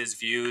justice's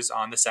views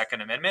on the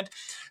Second Amendment.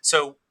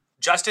 So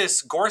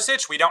Justice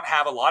Gorsuch, we don't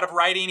have a lot of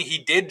writing. He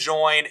did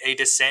join a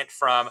dissent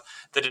from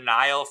the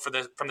denial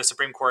from the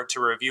Supreme Court to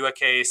review a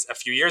case a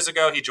few years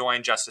ago. He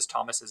joined Justice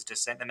Thomas's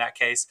dissent in that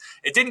case.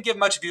 It didn't give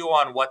much view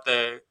on what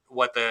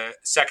the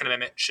Second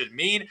Amendment should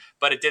mean,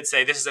 but it did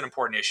say this is an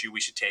important issue,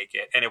 we should take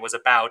it. And it was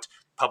about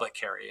public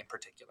carry in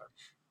particular.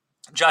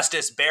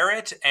 Justice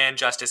Barrett and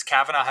Justice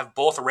Kavanaugh have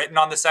both written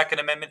on the Second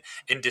Amendment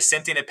in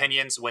dissenting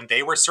opinions when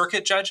they were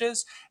circuit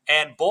judges,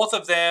 and both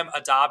of them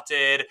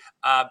adopted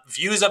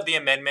views of the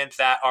amendment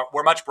that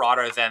were much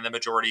broader than the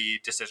majority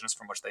decisions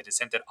from which they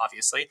dissented,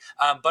 obviously,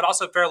 but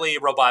also fairly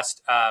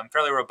robust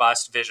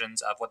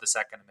visions of what the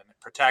Second Amendment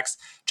protects.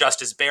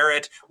 Justice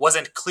Barrett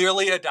wasn't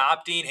clearly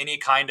adopting any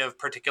kind of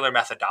particular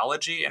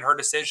methodology in her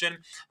decision,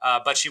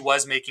 but she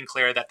was making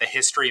clear that the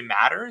history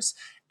matters.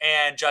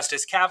 And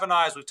Justice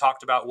Kavanaugh, as we've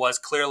talked about, was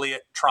clearly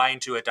trying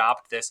to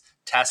adopt this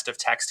test of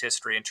text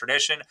history and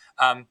tradition,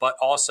 but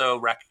also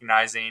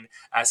recognizing,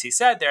 as he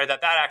said there, that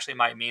actually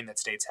might mean that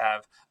states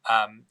have,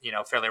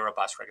 fairly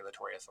robust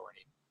regulatory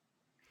authority.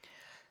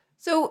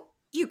 So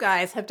you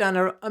guys have done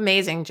an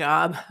amazing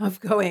job of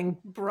going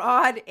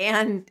broad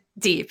and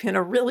deep in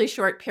a really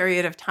short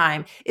period of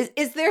time.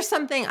 Is there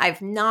something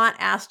I've not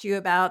asked you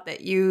about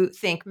that you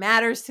think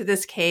matters to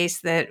this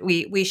case that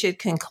we should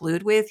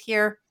conclude with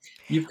here?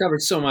 You've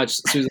covered so much,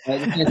 Susan.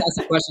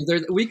 Fantastic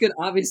questions. We could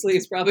obviously,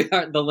 it's probably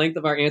the length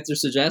of our answer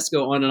suggests,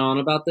 go on and on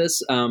about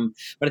this. But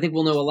I think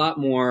we'll know a lot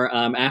more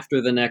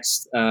after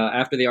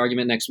the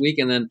argument next week,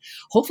 and then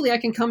hopefully I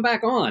can come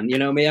back on.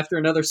 Maybe after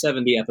another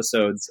 70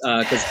 episodes,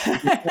 because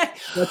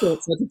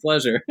it's such a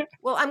pleasure.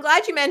 Well, I'm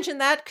glad you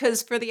mentioned that,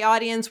 because for the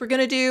audience, we're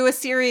going to do a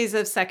series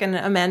of Second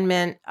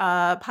Amendment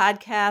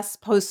podcasts,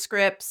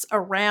 postscripts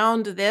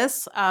around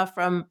this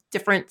from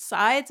different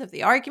sides of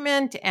the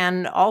argument,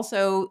 and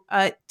also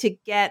to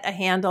get a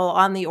handle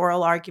on the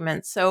oral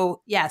argument.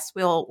 So yes,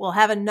 we'll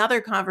have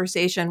another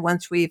conversation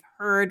once we've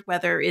heard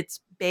whether it's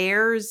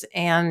Bears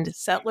and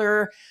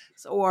Settler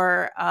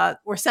or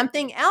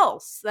something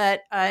else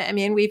that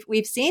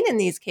we've seen in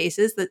these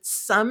cases that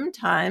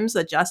sometimes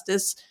a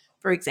justice,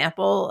 for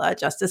example,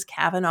 Justice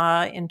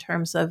Kavanaugh, in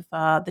terms of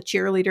the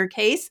cheerleader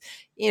case,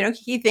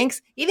 he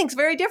thinks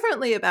very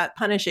differently about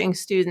punishing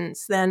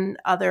students than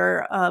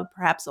other,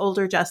 perhaps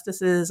older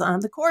justices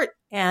on the court,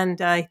 and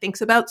he thinks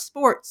about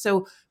sports.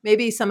 So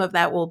maybe some of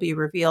that will be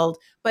revealed.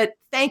 But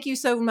thank you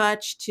so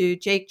much to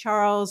Jake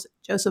Charles,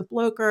 Joseph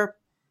Blocher.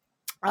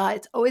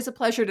 It's always a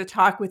pleasure to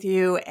talk with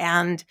you,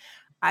 and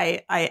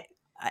I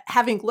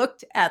having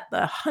looked at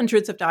the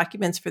hundreds of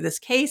documents for this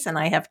case, and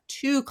I have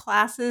 2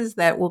 classes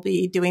that will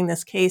be doing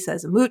this case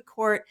as a moot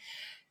court,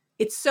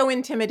 it's so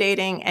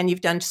intimidating, and you've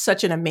done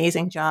such an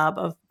amazing job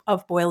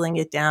of boiling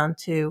it down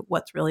to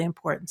what's really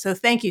important. So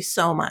thank you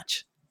so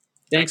much.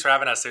 Thanks for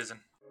having us,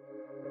 Susan.